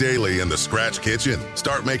made daily in the Scratch Kitchen.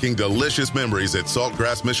 Start making delicious memories at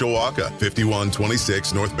Saltgrass Mishawaka,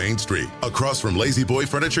 5126 North Main Street, across from Lazy Boy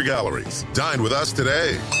Furniture Galleries. Dine with us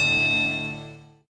today.